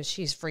doing? He goes,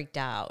 she's freaked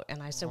out.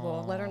 And I said,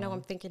 well, let her know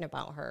I'm thinking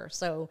about her.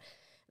 So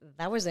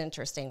that was an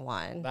interesting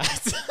one.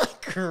 That's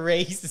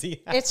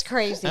crazy. It's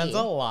crazy. That's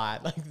a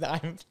lot.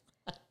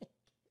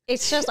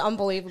 It's just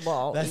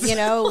unbelievable.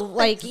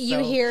 Like you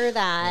hear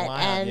that,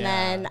 wild,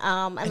 then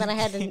I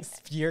had to.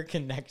 Your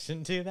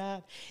connection to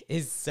that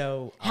is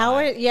so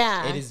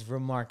it is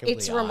remarkably.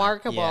 It's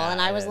remarkable, and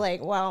I was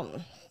like,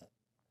 well.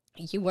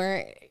 You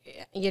weren't,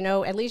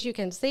 at least you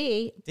can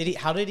see.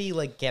 How did he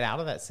like get out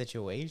of that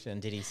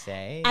situation? Did he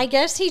say? I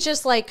guess he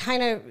just like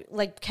kind of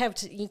like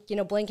kept,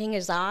 blinking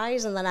his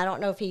eyes. And then I don't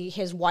know if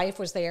his wife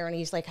was there and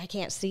he's like, I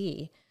can't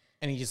see.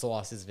 And he just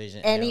lost his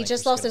vision. And he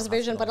just lost his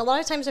vision. But a lot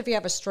of times if you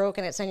have a stroke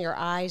and it's in your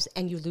eyes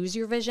and you lose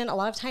your vision, a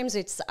lot of times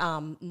it's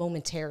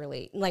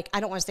momentarily. Like, I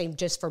don't want to say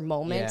just for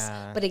moments,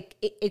 but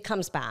it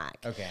comes back.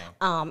 Okay.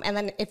 And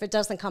then if it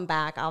doesn't come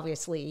back,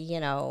 obviously,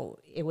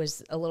 it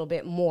was a little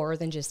bit more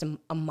than just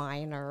a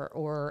minor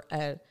or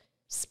a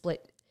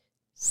split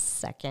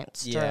second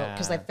stroke.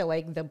 Because I feel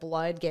like the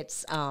blood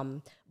gets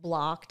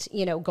blocked,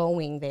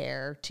 going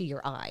there to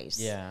your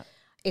eyes. Yeah.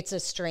 It's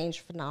a strange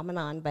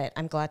phenomenon, but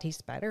I'm glad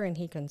he's better and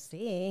he can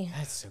see.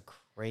 That's so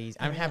crazy.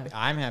 I'm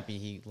happy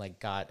he like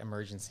got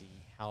emergency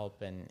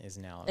help and is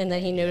now. And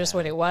then he noticed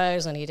what it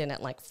was and he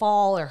didn't like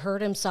fall or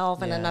hurt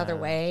himself in another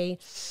way.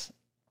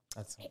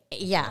 That's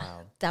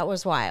wild. That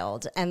was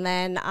wild. And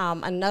then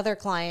another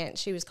client,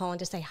 she was calling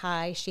to say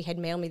hi. She had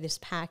mailed me this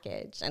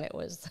package and it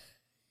was,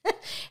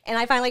 and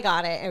I finally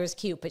got it. It was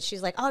cute, but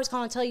she's like, oh, I was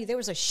calling to tell you there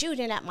was a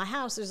shooting at my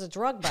house. There's a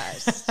drug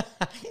bust.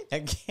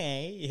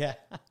 Okay. Yeah.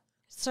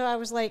 So I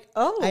was like,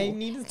 oh. I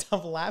need to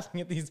stop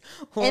laughing at these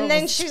horrible And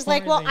then she's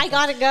like, well, I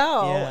got to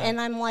go. Yeah. And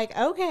I'm like,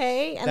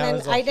 okay. And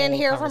then I didn't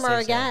hear from her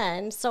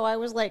again. So I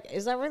was like,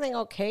 is everything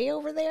okay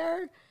over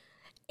there?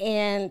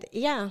 And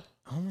yeah.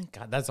 Oh, my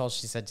God. That's all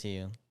she said to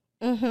you?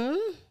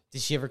 Mm-hmm.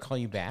 Did she ever call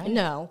you back?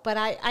 No, but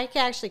I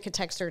actually could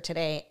text her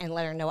today and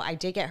let her know I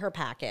did get her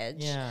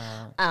package.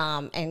 Yeah.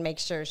 And make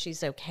sure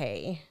she's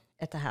okay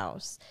at the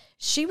house.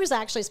 She was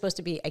actually supposed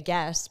to be a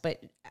guest,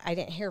 but I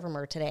didn't hear from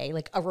her today,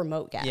 like a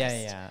remote guest.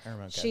 Yeah, a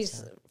remote guest.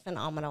 She's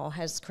phenomenal,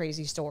 has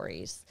crazy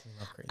stories. I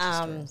love crazy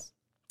stories.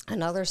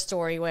 Another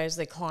story was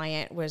the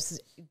client was,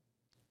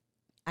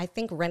 I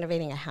think,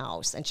 renovating a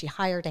house, and she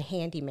hired a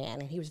handyman,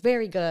 and he was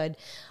very good,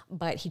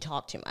 but he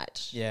talked too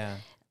much. Yeah.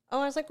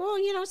 Oh, I was like, well,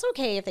 it's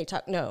okay if they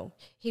talk. No,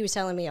 he was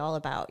telling me all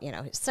about,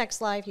 his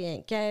sex life. He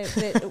didn't get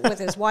it with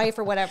his wife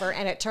or whatever,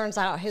 and it turns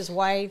out his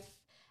wife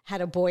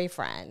had a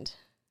boyfriend.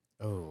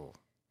 Oh.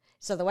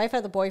 So the wife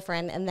had the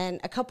boyfriend, and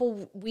then a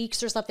couple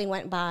weeks or something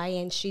went by,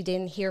 and she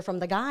didn't hear from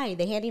the guy,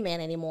 the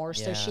handyman, anymore.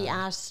 So she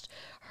asked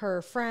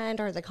her friend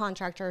or the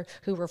contractor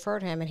who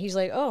referred him, and he's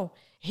like, oh,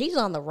 he's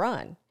on the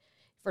run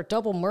for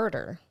double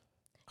murder.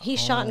 He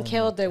shot and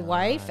killed the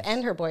wife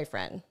and her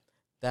boyfriend.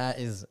 That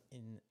is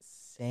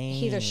insane.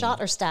 He either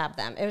shot or stabbed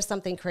them. It was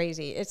something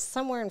crazy. It's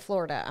somewhere in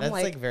Florida. That's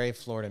like very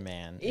Florida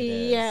man.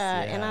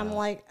 Yeah, and I'm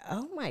like,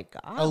 oh my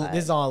God. Oh,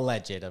 this is all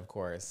alleged, of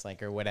course,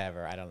 like, or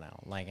whatever. I don't know.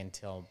 Like,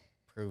 until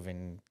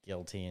proven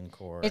guilty in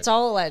court. It's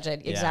all alleged,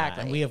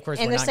 exactly. And we, of course,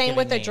 and we're the not same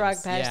with the giving drug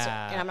names. test.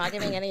 And I'm not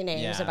giving any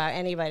names Yeah. about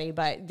anybody,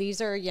 but these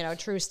are, you know,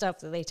 true stuff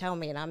that they tell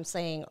me, and I'm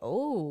saying,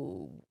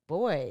 oh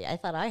boy, I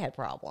thought I had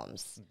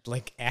problems.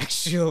 Like,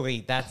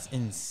 actually, that's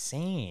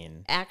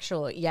insane.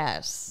 Actually,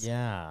 yes.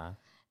 Yeah.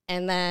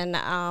 And then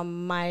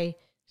my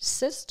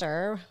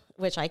sister,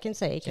 which I can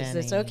say because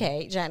it's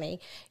okay, Jenny,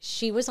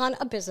 she was on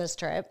a business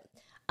trip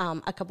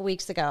a couple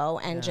weeks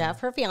ago, and Jeff,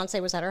 her fiance,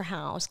 was at her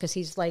house because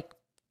he's like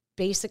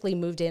basically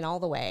moved in all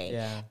the way.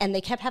 Yeah. And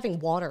they kept having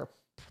water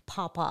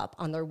pop up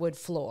on their wood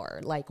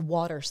floor, like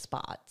water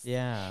spots.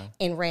 Yeah.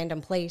 In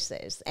random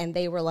places. And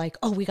they were like,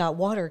 oh, we got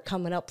water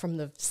coming up from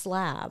the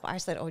slab. I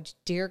said, oh,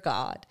 dear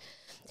God.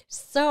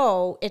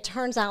 So it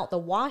turns out the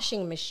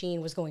washing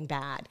machine was going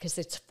bad because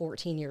it's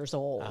 14 years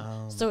old.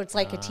 Oh, so it's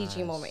like a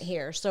teaching moment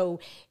here. So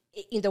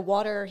in the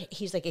water,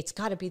 he's like, it's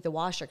got to be the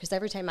washer, because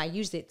every time I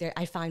used it,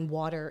 I find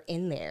water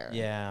in there.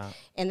 Yeah.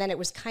 And then it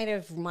was kind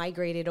of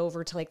migrated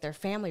over to like their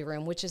family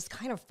room, which is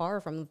kind of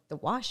far from the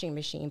washing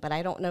machine. But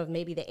I don't know if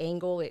maybe the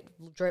angle it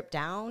dripped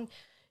down.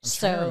 I'm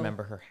trying to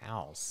remember her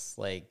house.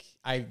 Like,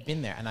 I've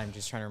been there, and I'm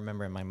just trying to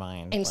remember in my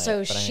mind. And like,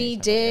 so they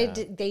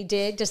they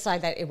did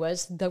decide that it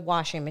was the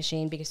washing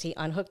machine, because he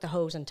unhooked the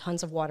hose and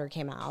tons of water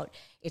came out.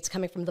 It's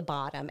coming from the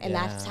bottom. And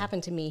that's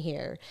happened to me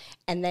here.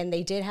 And then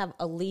they did have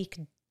a leak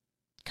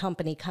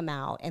company come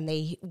out, and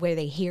where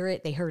they hear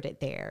it, they heard it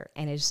there.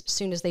 And as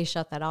soon as they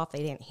shut that off,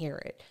 they didn't hear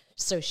it.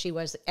 So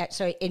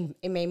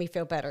it made me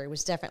feel better. It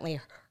was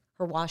definitely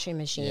her washing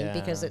machine,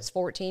 because it's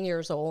 14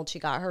 years old. She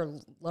got her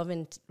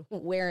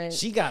wearing.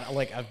 She got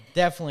like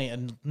definitely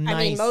a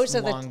nice, most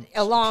of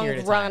a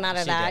long run out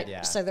of she that.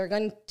 did. So they're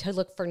going to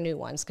look for new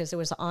ones because it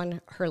was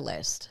on her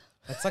list.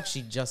 That's like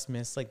she just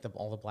missed like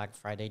all the Black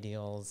Friday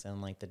deals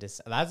and like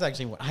that's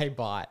actually what I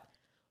bought.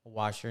 A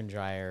washer and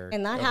dryer.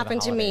 And that over the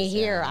happened to me holidays,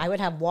 here. I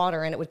would have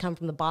water, and it would come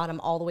from the bottom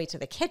all the way to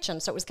the kitchen.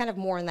 So it was kind of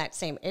more in that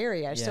same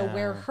area. So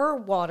where her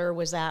water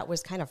was at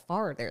was kind of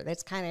farther.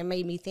 That's kind of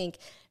made me think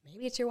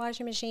maybe it's your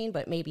washing machine,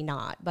 but maybe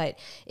not. But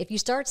if you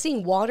start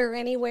seeing water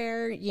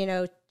anywhere,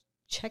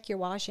 check your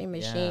washing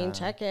machine,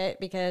 check it,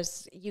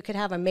 because you could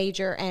have a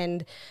major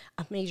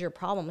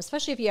problem,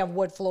 especially if you have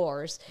wood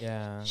floors.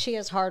 Yeah. She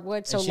has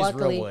hardwood, so she's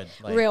luckily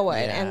real wood,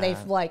 and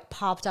they've like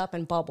popped up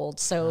and bubbled.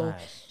 So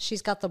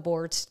she's got the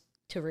boards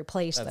to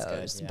replace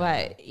those. Good,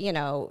 But,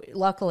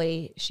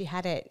 luckily she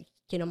had it,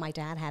 my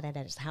dad had it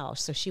at his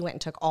house. So she went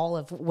and took all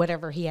of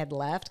whatever he had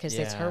left, because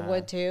it's her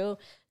wood too,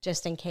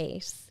 just in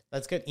case.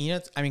 That's good.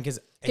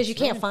 Because you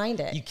can't find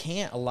it. You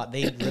can't a lot.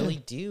 They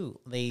really do.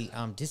 They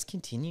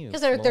discontinue.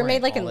 Because they're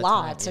made like in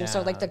lots. And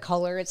so like the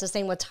color, it's the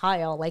same with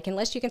tile. Like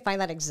unless you can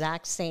find that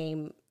exact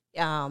same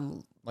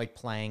like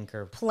plank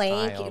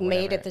tile,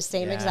 made at the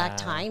same exact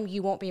time,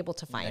 you won't be able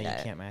to find it.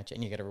 You can't match it,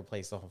 and you got to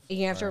replace the whole floor.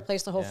 You have to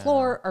replace the whole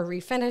floor or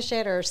refinish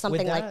it or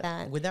something like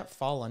that. Would that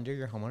fall under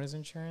your homeowner's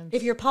insurance?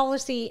 If your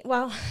policy,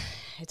 well,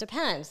 it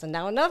depends. And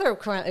now another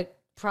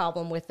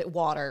problem with the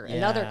water,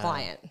 another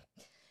client.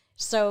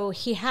 So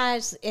he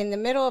has, in the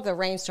middle of the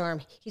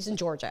rainstorm, he's in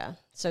Georgia.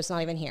 So it's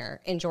not even here,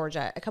 in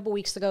Georgia. A couple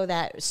weeks ago,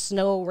 that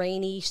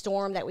rainy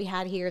storm that we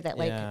had here, that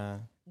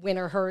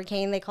winter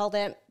hurricane, they called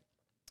it.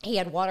 He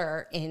had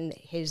water in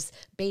his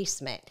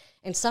basement,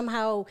 and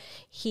somehow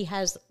he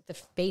has the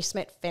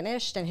basement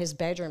finished, and his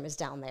bedroom is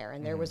down there,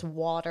 and there was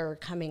water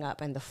coming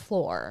up in the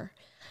floor.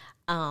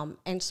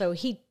 And so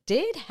he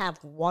did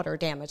have water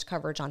damage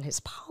coverage on his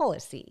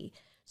policy.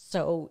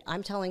 So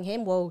I'm telling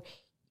him, well,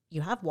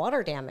 you have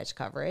water damage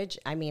coverage.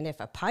 I mean, if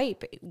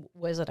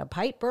was it a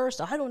pipe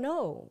burst? I don't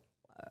know.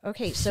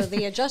 Okay, so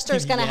the adjuster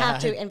is going to have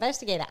to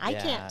investigate it. I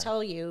can't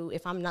tell you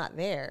if I'm not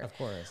there. Of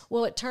course.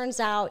 Well, it turns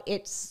out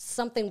it's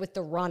something with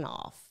the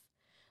runoff.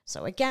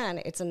 So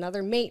again, it's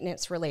another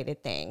maintenance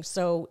related thing.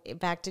 So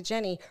back to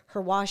Jenny,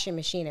 her washing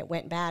machine, it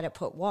went bad, it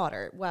put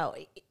water. Well,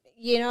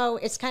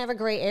 it's kind of a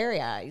gray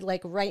area.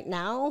 Like right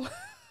now,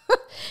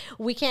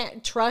 we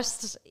can't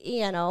trust,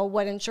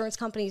 what insurance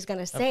company is going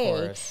to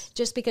say,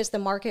 just because the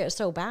market is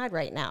so bad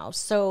right now.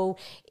 So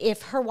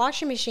if her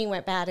washing machine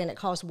went bad and it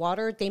caused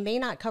water, they may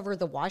not cover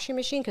the washing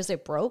machine because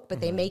it broke, but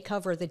they may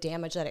cover the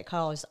damage that it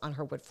caused on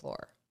her wood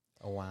floor.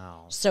 Oh,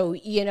 wow. So,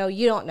 you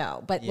don't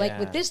know. But like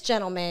with this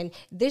gentleman,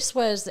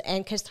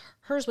 because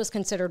hers was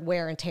considered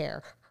wear and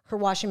tear. Her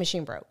washing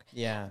machine broke.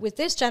 Yeah. With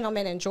this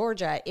gentleman in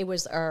Georgia, it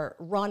was a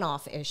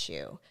runoff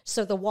issue.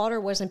 So the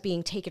water wasn't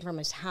being taken from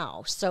his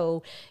house.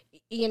 So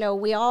you know,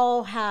 we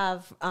all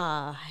have,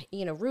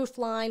 you know, roof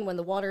line. When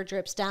the water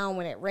drips down,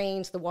 when it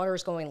rains, the water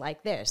is going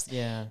like this.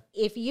 Yeah.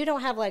 If you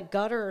don't have like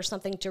gutter or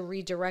something to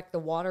redirect the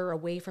water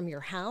away from your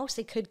house,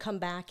 it could come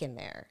back in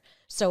there.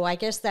 So I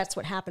guess that's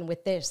what happened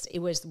with this. It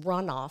was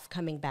runoff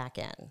coming back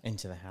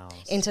into the house,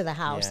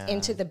 yeah.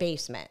 Into the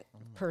basement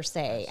per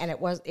se. And it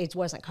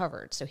wasn't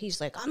covered. So he's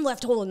like, I'm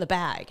left holding the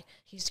bag.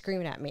 He's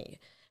screaming at me.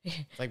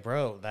 It's like,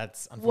 bro,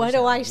 that's unfortunate. What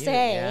do I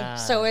say? Yeah.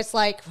 So it's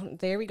like,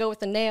 there we go with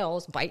the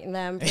nails, biting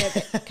them,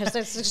 because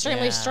it's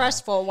extremely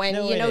stressful when,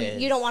 you know,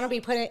 you don't want to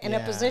be put in a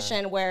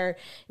position where,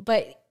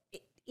 but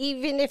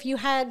even if you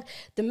had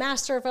the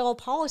master of all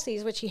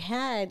policies, which he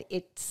had,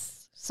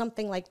 it's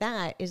something like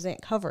that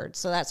isn't covered.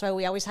 So that's why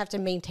we always have to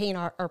maintain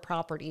our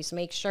properties,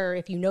 make sure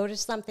if you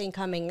notice something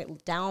coming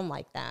down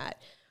like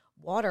that,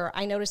 water,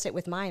 I notice it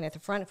with mine at the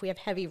front. If we have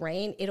heavy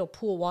rain, it'll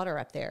pool water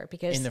up there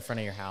because in the front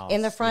of your house,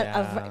 in the front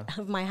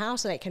of my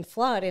house, and it can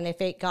flood. And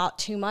if it got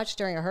too much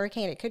during a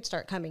hurricane, it could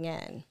start coming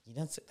in. You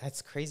know,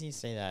 that's crazy you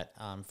say that.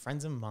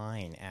 Friends of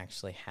mine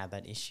actually had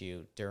that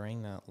issue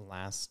during the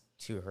last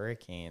 2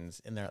 hurricanes,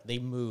 and they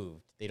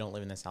moved. They don't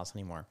live in this house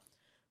anymore,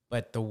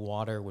 but the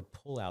water would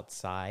pull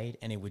outside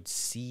and it would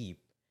seep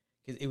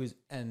because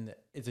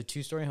it's a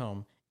 2-story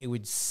home. It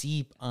would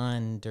seep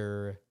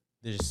under.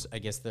 There's, I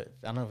guess, I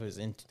don't know if it was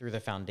through the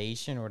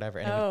foundation or whatever,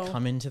 and it would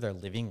come into their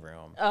living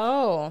room.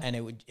 Oh.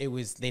 And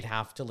they'd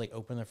have to like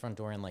open the front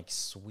door and like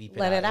sweep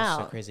it out. It was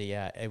so crazy.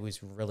 Yeah, it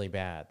was really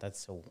bad. That's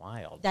so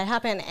wild. That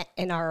happened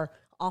in our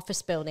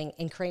office building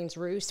in Crane's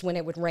Roost. When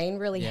it would rain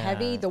really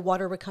heavy, the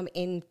water would come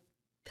in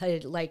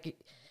like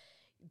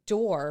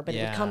door, but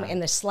it would come in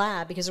the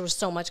slab because there was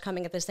so much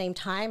coming at the same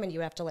time, and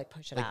you have to like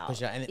push it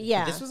out. And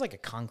this was like a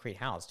concrete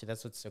house, too.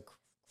 That's what's so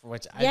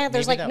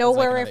there's like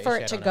nowhere for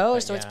it to go,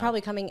 so it's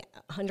probably coming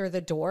under the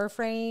door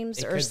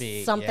frames or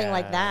something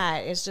like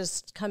that. It's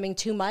just coming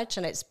too much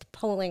and it's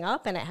pulling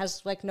up and it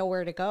has like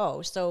nowhere to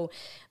go. So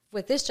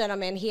with this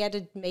gentleman, he had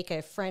to make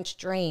a French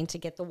drain to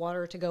get the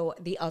water to go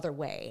the other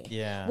way,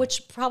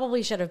 which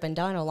probably should have been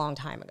done a long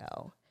time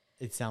ago.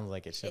 It sounds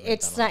like it should.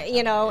 It's not,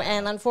 you know,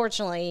 and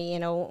unfortunately, you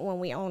know, when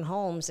we own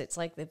homes, it's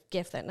like the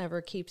gift that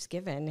never keeps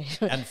giving.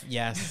 And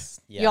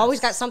yes, you always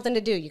got something to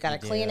do. You got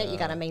to clean it. You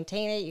got to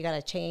maintain it. You got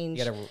to change.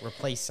 You got to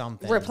replace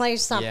something.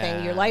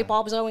 Yeah. Your light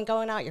bulb's going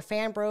out. Your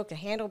fan broke. The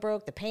handle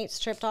broke. The paint's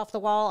tripped off the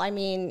wall. I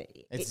mean,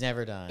 it's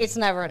never done. It's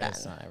never done.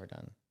 It's not ever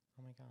done.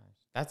 Oh my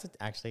gosh,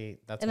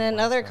 that's. And then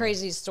another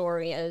crazy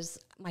story is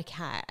my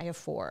cat. I have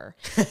 4,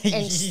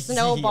 and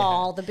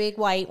Snowball, the big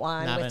white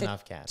one, not with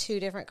enough the cats. 2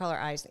 different color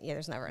eyes. Yeah,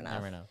 there's never enough.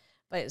 Never enough.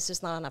 But it's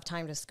just not enough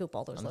time to scoop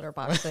all those litter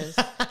boxes.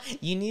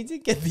 You need to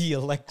get the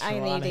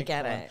electronic. I need to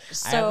get it.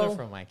 So I have it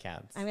for my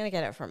cats. I'm going to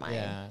get it for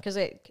mine because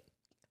it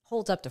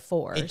holds up to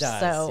 4. It does,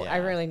 so I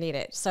really need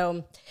it.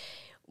 So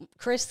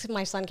Chris,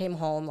 my son, came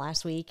home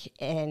last week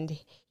and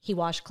he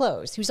washed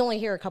clothes. He was only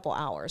here a couple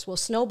hours. Well,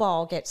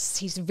 Snowball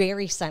he's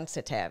very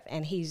sensitive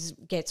and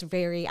gets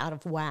very out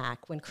of whack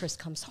when Chris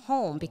comes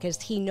home because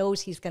he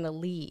knows he's going to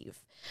leave,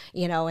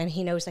 you know, and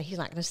he knows that he's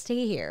not going to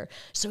stay here.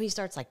 So he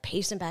starts like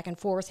pacing back and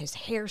forth, his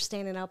hair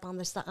standing up on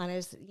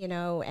his, you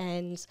know,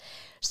 and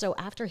so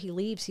after he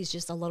leaves, he's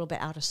just a little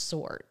bit out of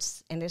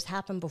sorts. And this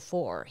happened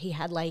before. He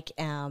had like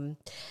an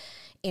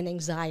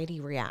anxiety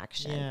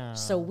reaction. Yeah.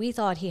 So we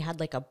thought he had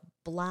like a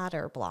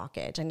bladder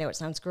blockage. I know it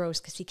sounds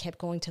gross because he kept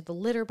going to the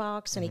litter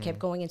box and he kept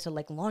going into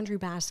like laundry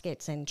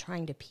baskets and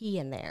trying to pee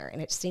in there,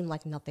 and it seemed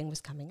like nothing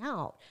was coming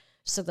out.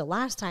 So the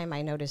last time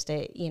I noticed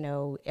it, you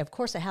know, of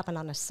course it happened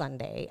on a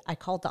Sunday. I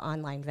called the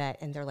online vet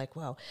and they're like,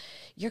 well,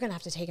 you're going to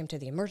have to take him to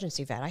the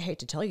emergency vet. I hate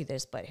to tell you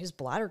this, but his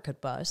bladder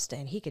could bust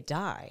and he could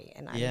die.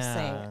 And I was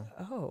saying,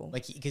 oh.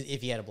 Like, because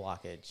if he had a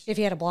blockage. If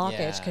he had a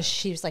blockage, because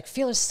she was like,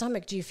 feel his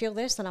stomach. Do you feel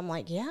this? And I'm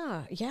like,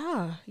 yeah,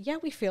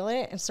 we feel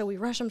it. And so we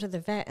rush him to the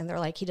vet and they're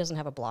like, he doesn't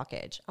have a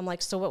blockage. I'm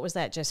like, so what was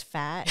that, just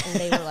fat?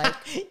 And they were like.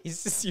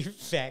 He's just your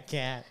fat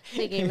cat.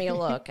 They gave me a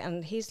look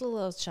and he's a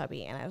little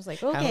chubby. And I was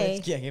like, okay.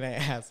 Can I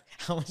ask?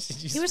 How much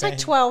did you spend? He was like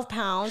 12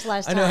 pounds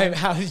last time. I know.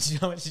 How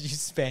much did you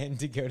spend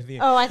to go to the?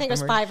 Oh, I think it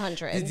was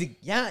 500.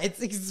 Yeah, it's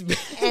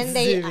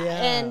expensive.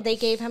 And they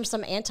gave him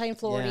some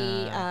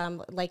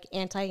anti-inflammatory, like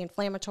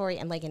anti-inflammatory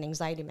and like an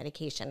anxiety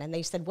medication. And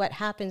they said what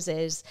happens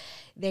is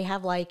they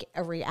have like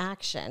a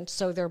reaction.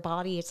 So their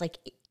body, it's like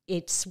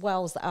it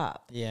swells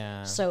up.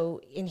 Yeah. So,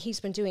 and he's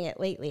been doing it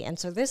lately. And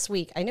so this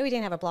week, I knew he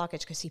didn't have a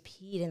blockage because he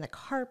peed in the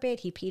carpet,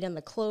 he peed in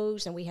the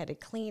clothes, and we had to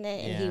clean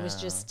it. And he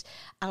was just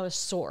out of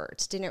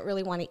sorts, didn't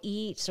really want to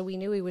eat. So we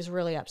knew he was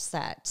really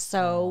upset.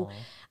 So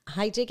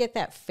I did get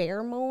that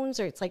pheromones,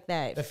 or it's like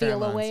that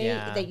feel away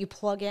that you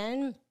plug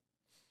in.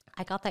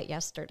 I got that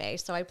yesterday,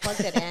 so I plugged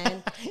it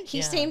in.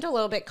 He seemed a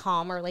little bit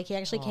calmer, like he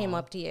actually came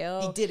up to you.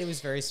 He did. It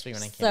was very sweet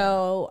when I came.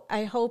 So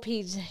I hope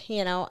he's,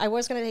 you know, I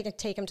was going to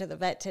take him to the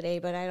vet today,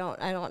 but I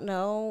don't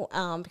know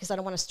because I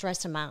don't want to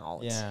stress him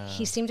out. Yeah.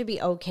 He seemed to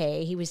be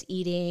okay. He was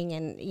eating,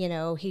 and you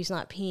know, he's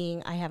not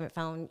peeing. I haven't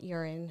found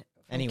urine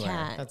Anywhere.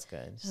 cat. That's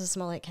good. Does it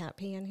smell like cat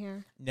pee in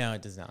here? No,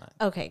 it does not.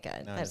 Okay,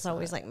 good. No, That's it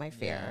always does not. like my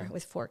fear Yeah.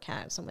 with 4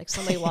 cats. I'm like,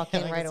 somebody walk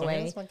in Like, right somebody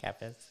away, else want cat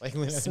piss. Like,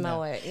 no, smell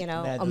no. it, you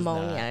know, That does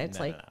ammonia. not. It's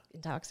No, like no.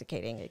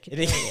 intoxicating. It could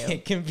It, kill you.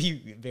 it can be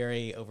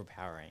very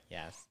overpowering.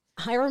 Yes.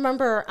 I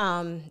remember,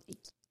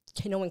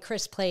 you know, when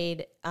Chris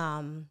played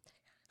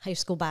high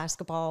school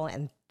basketball,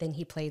 and then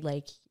he played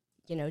like,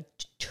 you know,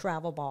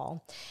 travel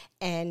ball,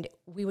 and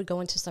we would go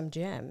into some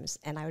gyms,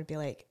 and I would be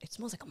like, it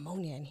smells like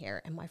ammonia in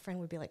here, and my friend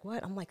would be like,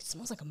 what? I'm like, it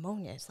smells like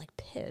ammonia. It's like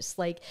piss.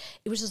 Like,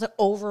 it was just an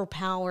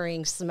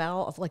overpowering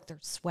smell of like their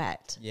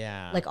sweat.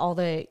 Yeah. Like all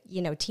the,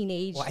 you know,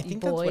 teenage Well, I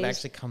think boys. that's what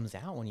actually comes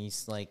out when you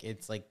like,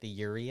 it's like the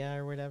urea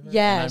or whatever.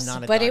 Yes, And I'm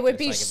not a but it doctor, would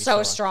be it'd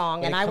so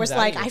strong. But And it I comes was out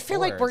like, of your I feel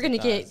like pores, we're going to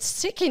it get does.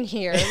 sick in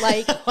here.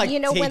 Like, Like, you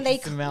know, when they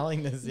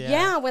smelling this,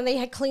 yeah, when they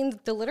had cleaned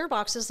the litter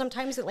boxes,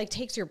 sometimes it like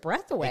takes your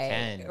breath away.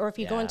 can, Or if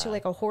you go into yeah.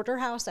 like a hoarder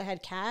house that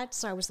had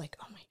cats, I was like,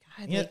 oh my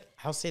God. You know, Like,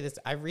 I'll say this.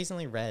 I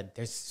recently read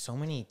there's so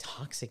many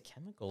toxic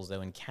chemicals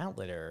though in cat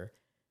litter.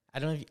 I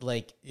don't know if,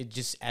 like, it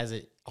just as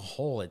a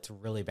whole, it's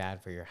really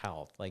bad for your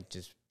health. Like,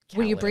 just cat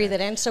will you litter. breathe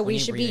it in? So When we you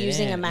should breathe be it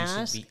using in, a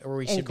mask we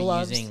and should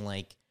gloves. be using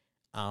like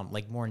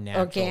more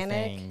natural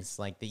Organic? things,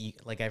 like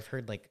like I've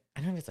heard, like, I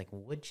don't know if it's like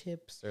wood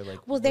chips or like.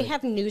 Well, they like-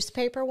 have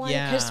newspaper one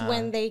because Yeah.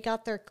 when they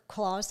got their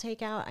claws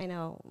take out, I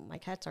know my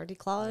cat's already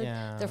clawed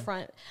Yeah. the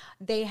front.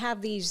 They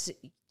have these,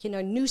 you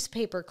know,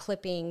 newspaper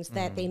clippings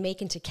that they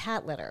make into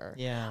cat litter.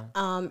 Yeah.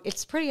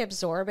 It's pretty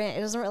absorbent.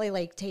 It doesn't really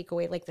like take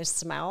away like the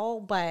smell,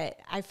 but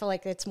I feel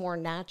like it's more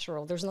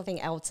natural. There's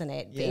nothing else in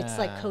it. It's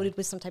like Yeah. coated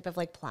with some type of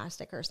like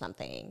plastic or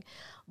something.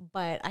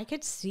 But I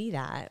could see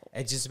that.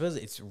 I just suppose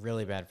it's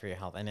really bad for your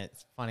health. And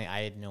it's funny,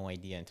 I had no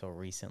idea until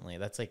recently.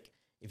 That's like,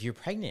 if you're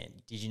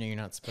pregnant, did you know you're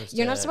not supposed to?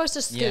 You're not supposed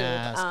to scoop,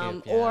 Yeah,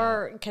 scoop, yeah.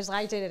 or because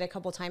I did it a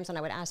couple times and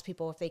I would ask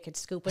people if they could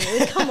scoop, and they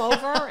would come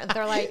over and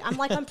they're like,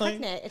 "I'm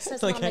pregnant." It says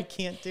It's like, on I the,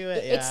 can't do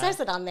it. it says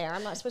it on there.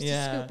 I'm not supposed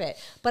Yeah. to scoop it,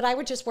 but I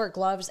would just wear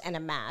gloves and a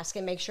mask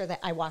and make sure that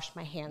I washed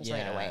my hands right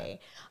Yeah.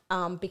 away,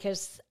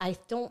 because I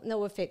don't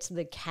know if it's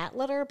the cat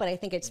litter, but I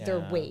think it's their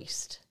Yeah.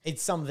 waste.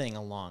 It's something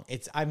along.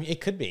 I mean,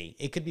 it could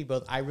be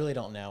both. I really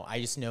don't know.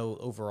 I just know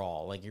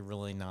overall, like, you're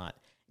really not.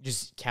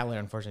 Just cat litter,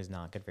 unfortunately, is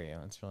not good for you.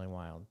 It's really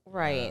wild.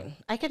 Right.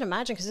 I can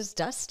imagine because it's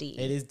dusty.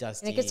 It is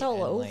dusty. And it gets all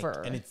like,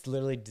 over. and it's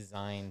literally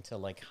designed to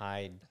like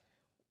hide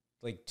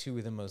like two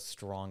of the most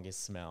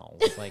strongest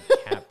smells, like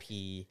cat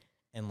pee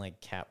and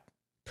like cat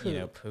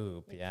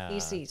poop. Yeah.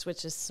 Feces, which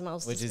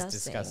smells Which disgusting.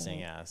 is disgusting.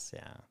 Yes.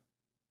 Yeah.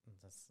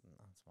 That's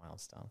wild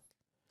stuff.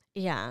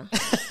 Yeah.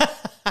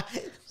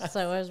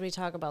 So as we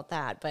talk about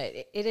that, but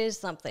it is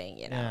something,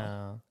 you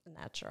know,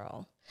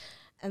 natural.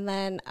 And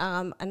then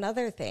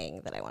another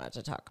thing that I wanted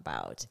to talk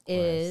about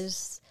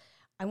is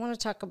I want to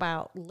talk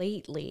about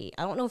lately.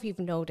 I don't know if you've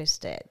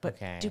noticed it, but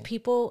do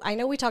people, I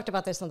know we talked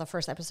about this on the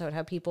first episode,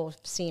 how people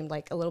seem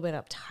like a little bit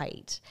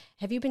uptight.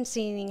 Have you been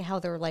seeing how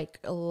they're like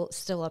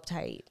still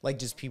uptight? Like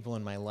just people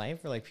in my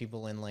life or like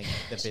people in like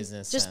the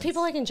business Just sense?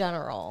 people like in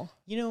general.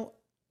 You know,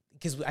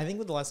 because I think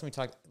with the last time we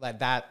talked, like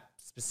that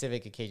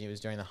specific occasion, it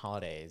was during the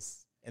holidays.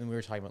 And we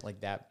were talking about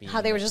like that being How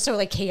they were just so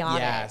like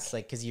chaotic. Yes,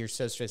 like because you're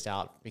so stressed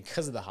out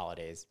because of the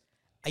holidays.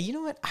 You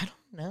know what? I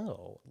don't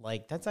know.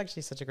 Like that's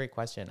actually such a great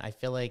question. I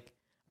feel like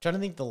I'm trying to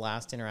think the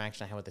last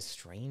interaction I had with a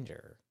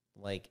stranger,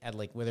 like at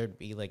like whether it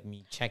be like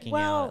me checking out.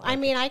 Well, like, I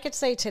mean, I could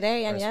say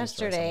today and grocery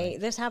store or yesterday.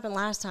 something. This happened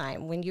last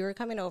time when you were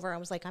coming over. I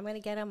was like, I'm going to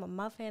get him a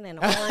muffin and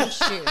orange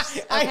juice.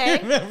 Okay. I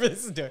remember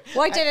this story.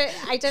 Well, I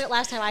did it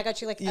last time. I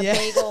got you like a Yeah.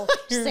 bagel I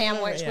remember,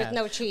 sandwich yeah. with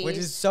no cheese, Which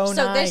is so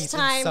So nice. this It's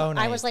time so I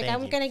nice. was like, Thank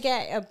I'm you. gonna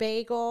get a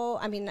bagel.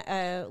 I mean,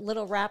 a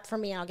little wrap for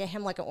me. I'll get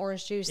him like an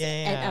orange juice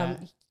Yeah.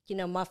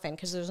 and muffin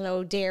because there's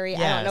no dairy. I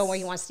don't know what he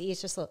Yes. wants to eat.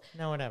 It's just a,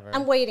 No, whatever.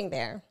 I'm waiting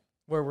there.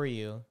 Where were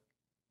you?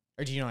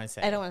 Or do you know what I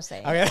say? I don't want to say.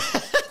 Okay.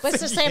 But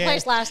it's the same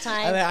place last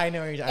time. I know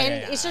where you're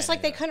And okay, it's just I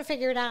like they know. couldn't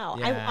figure it out.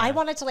 Yeah. I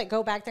wanted to like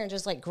go back there and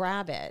just like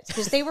grab it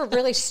because they were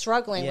really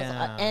struggling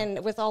Yeah.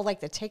 with all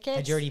like the tickets.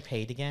 Had you already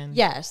paid again?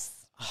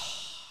 Yes.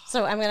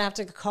 So I'm gonna have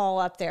to call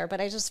up there,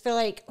 but I just feel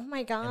like, oh my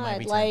It might god,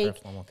 be time like for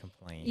a formal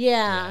complaint.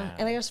 yeah.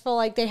 And I just feel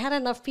like they had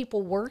enough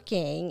people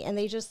working and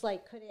they just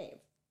like couldn't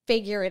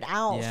figure it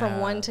out from Yeah.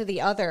 one to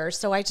the other.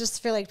 So I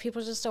just feel like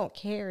people just don't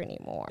care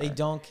anymore. They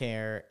don't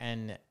care,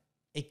 and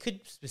it could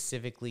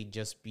specifically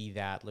just be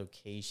that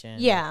location.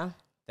 Yeah.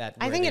 That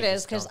I where think they it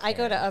is just because don't I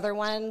go to care. other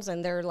ones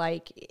and they're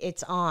like,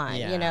 it's on,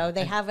 Yeah. you know,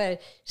 they And- have a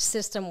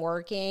system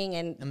working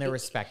and they're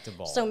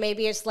respectable. So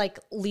maybe it's like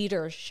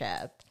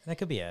leadership. that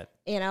could be it.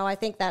 You know, I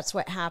think that's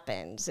what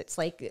happens. It's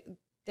like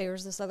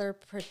there's this other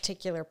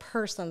particular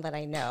person that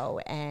I know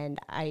and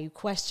I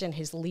question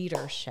his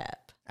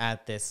leadership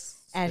At this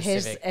at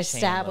his specific chain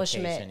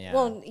establishment. location, yeah.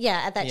 Well,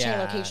 yeah, at that chain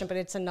Yeah. location, but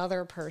it's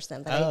another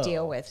person that I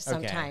deal Oh, with okay.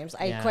 sometimes.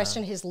 I Yeah.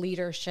 question his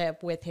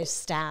leadership with his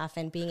staff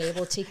and being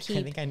able to I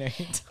keep think I know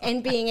you.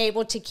 and being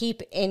able to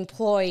keep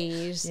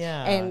employees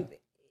Yeah. and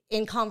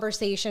in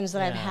conversations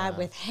that I've had Yeah.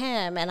 with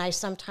him and I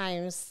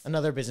sometimes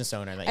Another business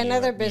owner. That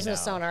another you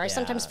business know. owner. I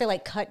sometimes Yeah. feel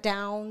like cut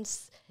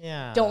downs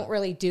Yeah. don't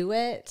really do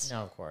it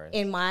No, of course.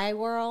 in my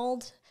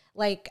world.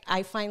 Like,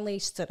 I finally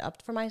stood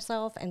up for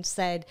myself and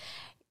said,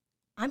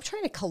 I'm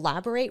trying to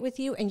collaborate with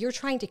you and you're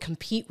trying to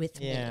compete with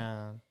me.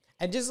 Yeah.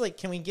 And just like,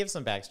 can we give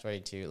some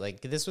backstory too?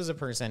 Like, this was a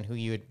person who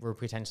you were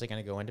potentially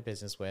going to go into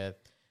business with,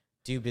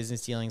 do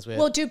business dealings with.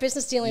 Well, do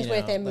business dealings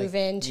with and move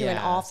into an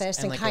office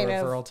and like kind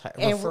of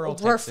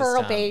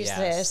referral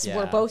basis.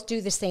 We're both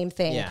do the same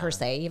thing per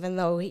se, even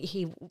though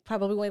he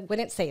probably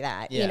wouldn't say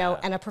that, you know,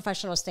 and a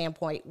professional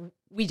standpoint,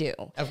 we do.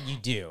 Oh, you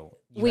do.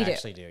 You we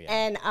actually do. Yeah.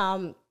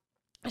 And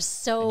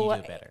so and you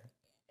do it better.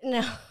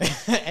 No.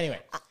 Anyway.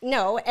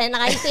 No, and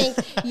I think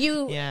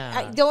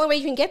the only way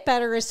you can get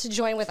better is to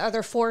join with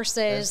other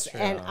forces,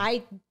 and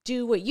I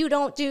do what you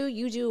don't do,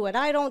 you do what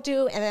I don't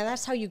do, and then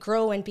that's how you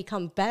grow and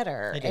become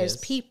better as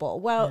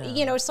people. Well,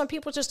 you know, some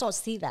people just don't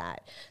see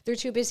that. They're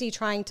too busy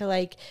trying to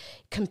like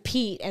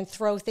compete and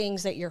throw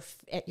things at your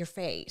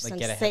face like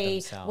and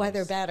say why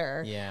they're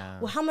better. Yeah.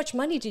 Well, how much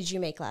money did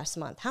you make last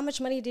month? How much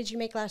money did you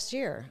make last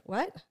year?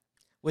 What?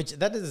 Which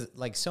that is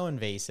like so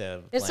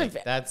invasive. It's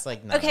like, that's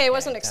like not okay. I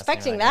wasn't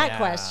expecting that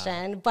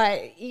question,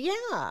 but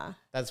yeah,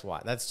 that's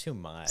why that's too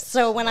much.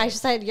 So when I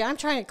said, "Yeah, I'm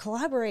trying to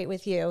collaborate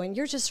with you," and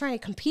you're just trying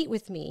to compete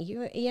with me,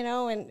 you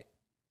know, and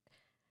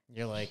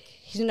you're like,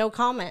 no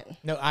comment.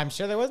 No, I'm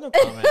sure there was no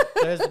comment.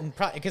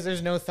 Because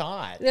there's no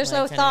thought. There's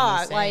no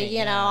thought. Like,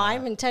 you know,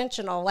 I'm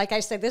intentional. Like I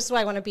said, this is what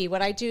I want to be.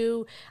 What I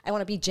do, I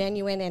want to be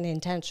genuine and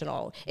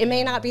intentional. It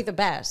may not be the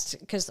best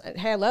because,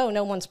 hello,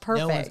 no one's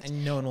perfect.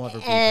 No one will ever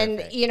be perfect.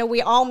 And, you know,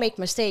 we all make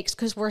mistakes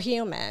because we're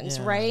humans,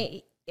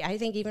 right? I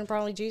think even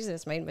probably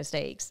Jesus made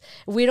mistakes.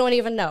 We don't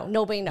even know.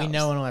 Nobody knows.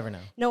 No one will ever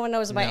know. No one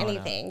knows about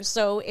anything. No.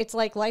 So it's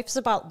like life's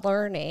about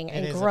learning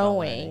and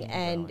growing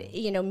and,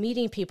 you know,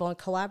 meeting people and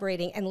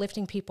collaborating and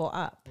lifting people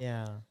up.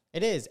 Yeah,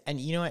 it is. And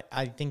you know what?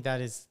 I think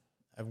that is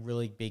a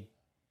really big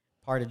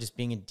part of just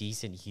being a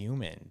decent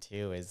human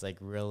too, is like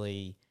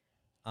really,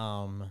 I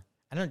don't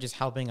know, just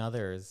helping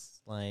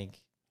others.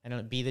 Like, I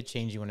don't be the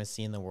change you want to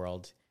see in the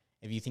world.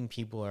 If you think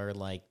people are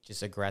like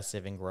just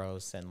aggressive and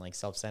gross and like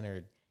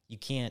self-centered, you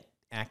can't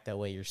act that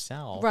way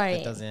yourself.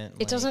 Right.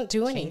 It doesn't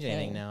do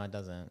anything. No, it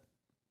doesn't.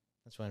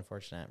 That's really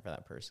unfortunate for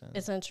that person.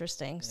 It's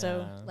interesting. Yeah.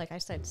 So, like I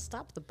said,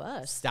 stop the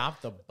bus. Stop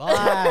the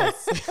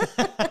bus.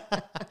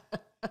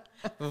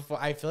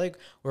 I feel like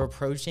we're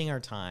approaching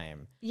our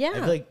time. Yeah. I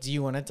feel like, do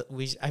you want to?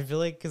 I feel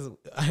like, because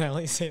I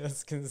only say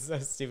this because it's so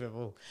stupid.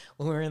 But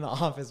when we were in the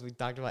office, we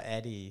talked about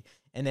Eddie.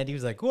 And Eddie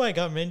was like, "Oh, I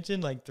got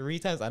mentioned like 3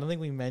 times. I don't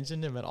think we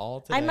mentioned him at all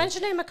today." I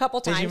mentioned him a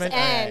couple times,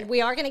 and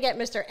we are going to get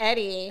Mr.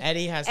 Eddie.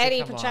 Eddie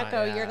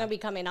Pacheco. On, you're going to be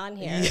coming on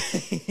here.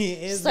 He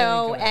is.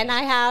 So, and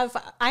I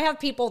have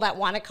people that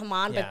want to come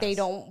on, but they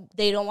don't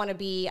want to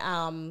be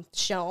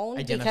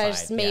shown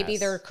because maybe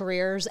their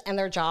careers and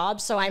their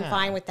jobs. So I'm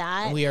fine with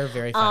that. And we are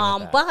very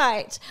fine with that.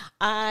 But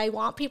I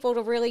want people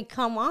to really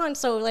come on.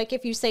 So, like,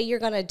 if you say you're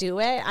going to do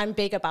it, I'm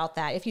big about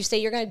that. If you say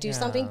you're going to do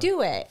something,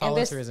 do it.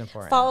 Follow through is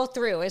important. Follow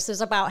through. This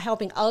is about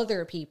helping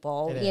other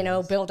people, you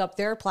know, build up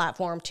their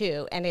platform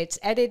too. And it's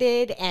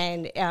edited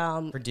and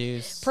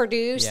produced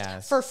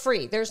for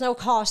free. There's no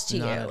cost to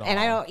you. And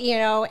I don't, you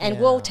know, and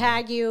we'll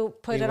tag you,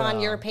 put it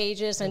on your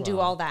pages and do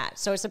all that.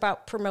 So it's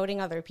about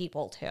promoting other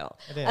people too.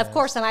 Of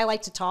course, and I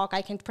like to talk.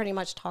 I can pretty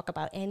much talk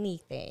about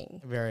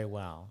anything. Very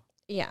well.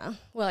 Yeah.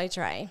 Well, I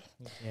try.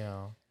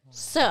 Yeah.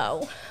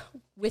 So,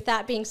 with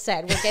that being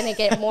said, we're going to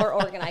get more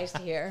organized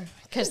here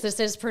because this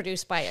is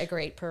produced by a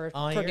great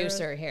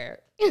producer here.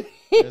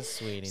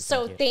 Sweetie.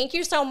 So, thank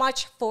you so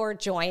much for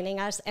joining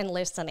us and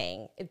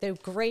listening. The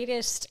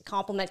greatest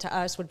compliment to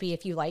us would be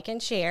if you like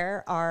and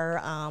share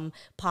our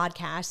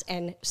podcast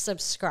and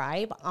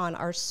subscribe on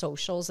our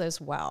socials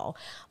as well.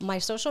 My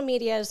social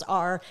medias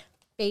are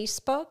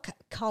Facebook,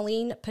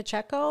 Colleen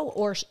Pacheco,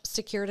 or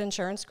Secured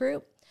Insurance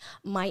Group.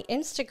 My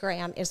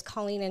Instagram is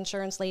Colleen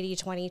Insurance Lady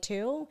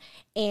 22,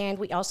 and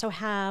we also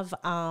have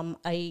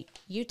a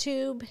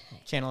YouTube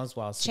channel as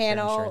well.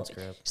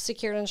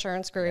 Secured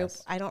Insurance Group.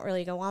 Yes. I don't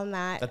really go on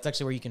that. That's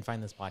actually where you can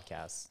find this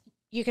podcast.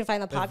 You can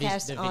find the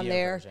podcast on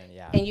there, version,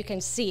 and you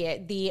can see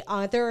it. The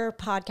other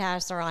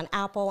podcasts are on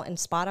Apple and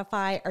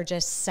Spotify, or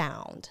just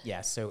sound.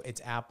 Yeah, so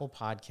it's Apple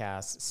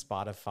Podcasts,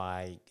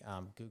 Spotify,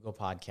 Google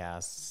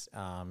Podcasts.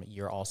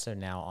 You're also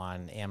now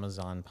on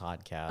Amazon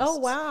Podcasts. Oh,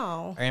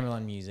 wow. Or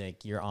Amazon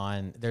Music. You're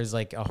on, there's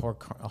like a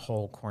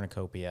whole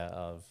cornucopia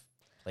of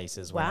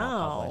places where we're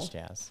published,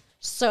 yes.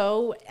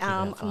 So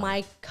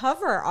my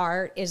cover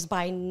art is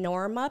by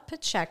Norma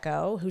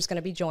Pacheco, who's going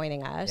to be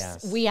joining us.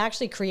 Yes. We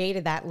actually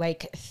created that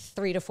like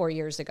 3 to 4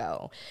 years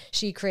ago.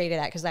 She created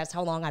that because that's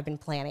how long I've been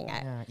planning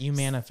it. Yeah, you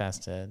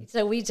manifested.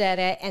 So we did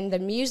it. And the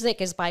music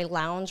is by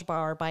Lounge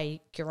Bar by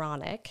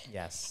Guronic.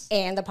 Yes.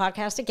 And the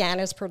podcast, again,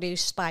 is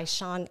produced by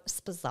Sean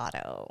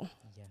Spazzato.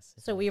 Yes.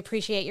 So we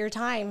appreciate your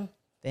time.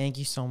 Thank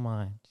you so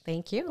much.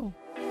 Thank you.